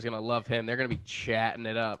 That Ranger's going to love him. They're going to be chatting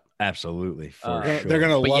it up. Absolutely. For sure. They're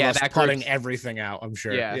going to love us putting everything out, I'm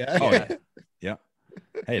sure. Yeah. Oh, yeah. Yeah.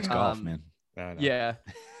 Hey, it's golf, man. Yeah.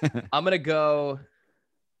 I'm going to go.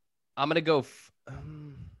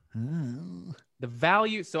 The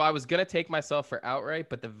value. So I was going to take myself for outright,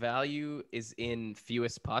 but the value is in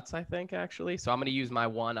fewest putts, I think, actually. So I'm going to use my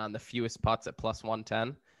one on the fewest putts at plus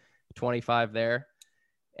 110, 25 there.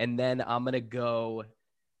 And then I'm going to go.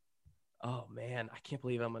 Oh, man, I can't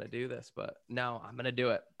believe I'm going to do this, but no, I'm going to do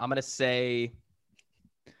it. I'm going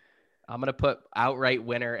to put outright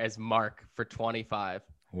winner as Mark for 25.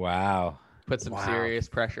 Wow. Put some serious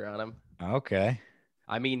pressure on him. Okay.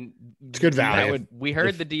 I mean, it's good value. We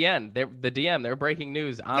heard the DM. They're breaking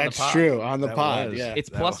news on the pod. That's true. On the pod. Yeah. It's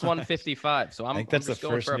plus 155. So I think that's the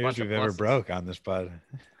first news we've ever broke on this pod.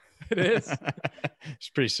 It is. It's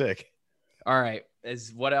pretty sick. All right.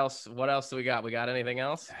 What else do we got? We got anything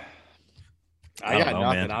else? I got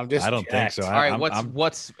nothing. Man. I'm just. I don't think so. All right.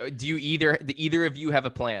 Do you either of you have a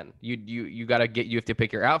plan? You got to you have to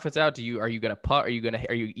pick your outfits out. Are you going to putt? Are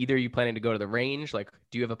you planning to go to the range? Like,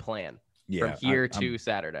 do you have a plan? Yeah, from here to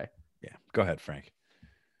Saturday. Yeah. Go ahead, Frank.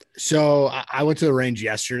 So I went to the range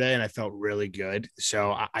yesterday and I felt really good.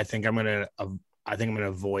 So I think I'm going to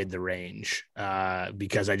avoid the range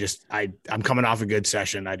because I'm coming off a good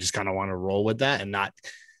session. I just kind of want to roll with that and not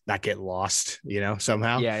get lost,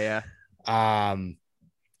 somehow. Yeah.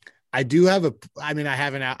 I do have I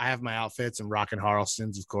have my outfits. I'm rocking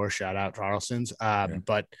Harleston's, of course, shout out to Harleston's.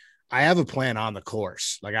 But I have a plan on the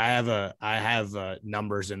course. Like I have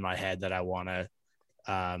numbers in my head that I want to,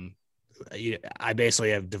 I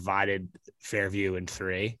basically have divided Fairview in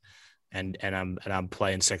 3 and I'm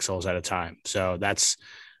playing 6 holes at a time. So that's,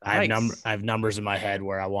 nice. I have numbers in my head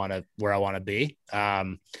where I want to be.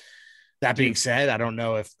 That being said, I don't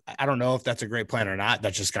know if that's a great plan or not.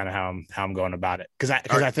 That's just kind of how I'm going about it. Cause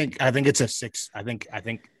I think it's a 6. I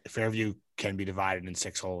think Fairview can be divided in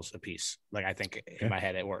 6 holes a piece. Like I think in my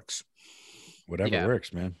head it works. Whatever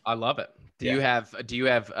works, man. I love it. Do you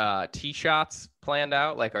have tee shots planned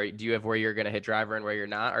out? Like, do you have where you're going to hit driver and where you're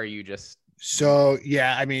not? Or are you just? So,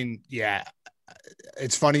 yeah,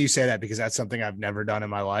 it's funny you say that because that's something I've never done in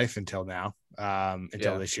my life until now,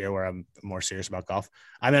 until this year where I'm more serious about golf.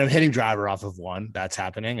 I mean, I'm hitting driver off of 1. That's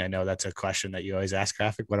happening. I know that's a question that you always ask,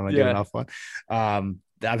 Graphic. What am I doing off 1? I'm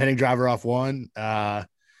hitting driver off 1.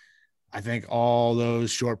 I think all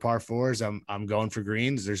those short par 4s, I'm going for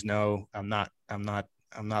greens. I'm not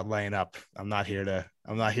laying up. I'm not here to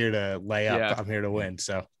lay up. Yeah. I'm here to win.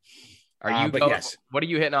 So are you yes. What are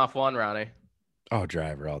you hitting off 1, Ronnie? Oh,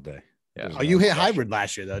 driver all day. Yeah. Oh, you hit hybrid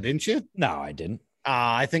last year though, didn't you? No, I didn't.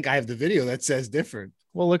 I think I have the video that says different.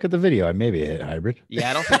 Well, look at the video. I maybe hit hybrid.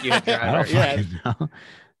 Yeah, I don't think you hit driver.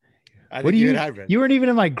 What do you? You weren't even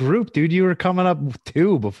in my group, dude. You were coming up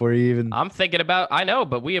 2 before you even. I'm thinking about. I know,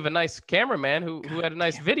 but we have a nice cameraman who had a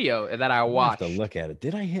nice video that I watched. I have to look at it.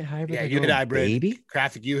 Did I hit hybrid? Yeah, you hit hybrid. Baby?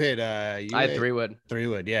 Graphic, you hit. I had 3-wood.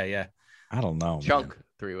 3-wood. Yeah. I don't know. Chunk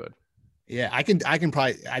 3-wood. Yeah, I can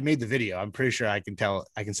probably. I made the video. I'm pretty sure I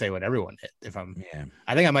can say what everyone hit. If I'm. Yeah.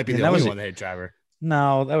 I think I might be the only one that hit driver.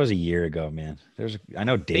 No, that was a year ago, man. I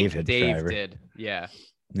know Dave hit driver. Dave did. Yeah.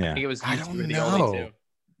 I think it was. I don't know.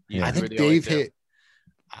 Yeah. I think Dave hit.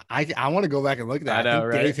 I want to go back and look at that. I know,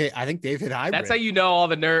 right? I think Dave hit hybrid. That's how you know all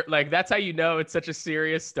the nerd. Like that's how you know it's such a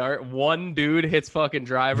serious start. One dude hits fucking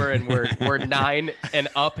driver, and we're 9 and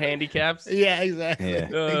up handicaps. Yeah, exactly. Yeah.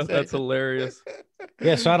 Exactly. That's hilarious.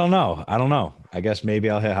 Yeah, so I don't know. I guess maybe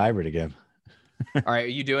I'll hit hybrid again. All right, are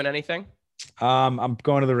you doing anything? I'm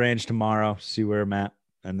going to the range tomorrow, see where I'm at,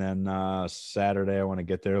 and then Saturday I want to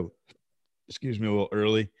get there. A little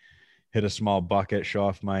early. hit a small bucket, show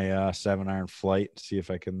off my 7-iron flight, see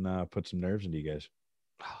if I can put some nerves into you guys.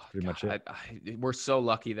 Pretty much it. We're so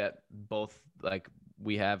lucky that both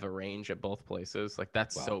we have a range at both places. Like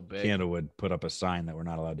that's so big. Candlewood put up a sign that we're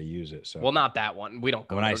not allowed to use it. So well, not that one. We don't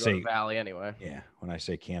go when to I say the Valley anyway. Yeah, when I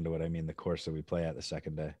say Candlewood, I mean the course that we play at the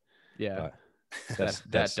second day. Yeah, but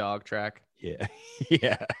that dog track. Yeah,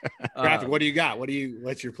 yeah. Graphic, what do you got?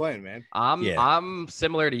 What's your plan, man? I'm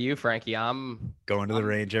similar to you, Frankie. I'm going to the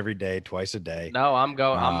range every day, twice a day. No, I'm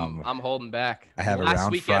going. I'm holding back. I have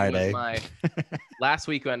around Friday. Last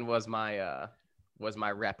weekend was my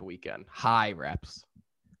rep weekend. High reps.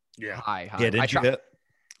 Yeah. High. Yeah, didn't you hit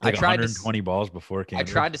like 120 balls before Candlewood? I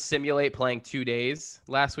tried to simulate playing 2 days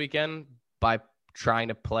last weekend by trying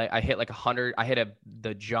to play. I hit like 100. I hit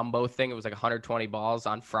the jumbo thing. It was like 120 balls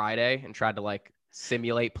on Friday and tried to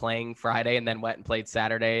simulate playing Friday and then went and played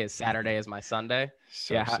Saturday as my Sunday.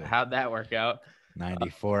 So yeah. How'd that work out?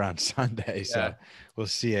 94 on Sunday. So we'll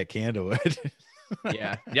see at Candlewood.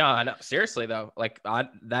 Yeah. I know. Seriously though,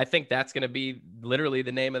 I think that's going to be literally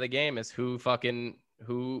the name of the game is whose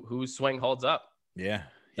swing holds up. Yeah.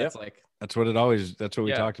 That's that's what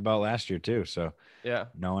we talked about last year too. So yeah,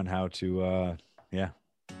 knowing how to,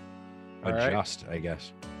 adjust, I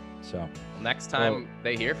guess. So next time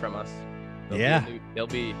they hear from us, there'll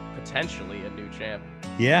be potentially a new champ.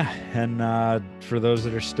 Yeah. And for those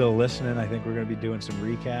that are still listening, I think we're going to be doing some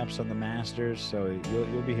recaps on the Masters. So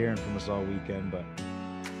you'll be hearing from us all weekend, but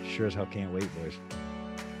sure as hell can't wait, boys.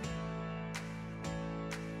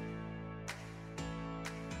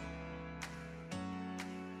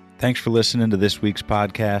 Thanks for listening to this week's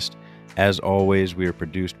podcast. As always, we are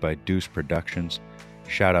produced by Deuce Productions.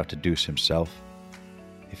 Shout out to Deuce himself.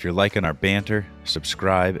 If you're liking our banter,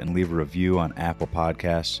 subscribe and leave a review on Apple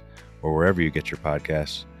Podcasts or wherever you get your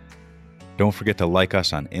podcasts. Don't forget to like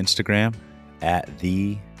us on Instagram at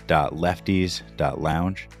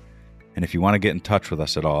the.lefties.lounge. And if you want to get in touch with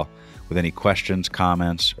us at all, with any questions,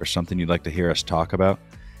 comments, or something you'd like to hear us talk about,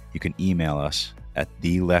 you can email us at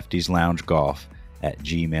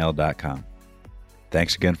theleftiesloungegolf@gmail.com.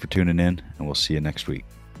 Thanks again for tuning in, and we'll see you next week.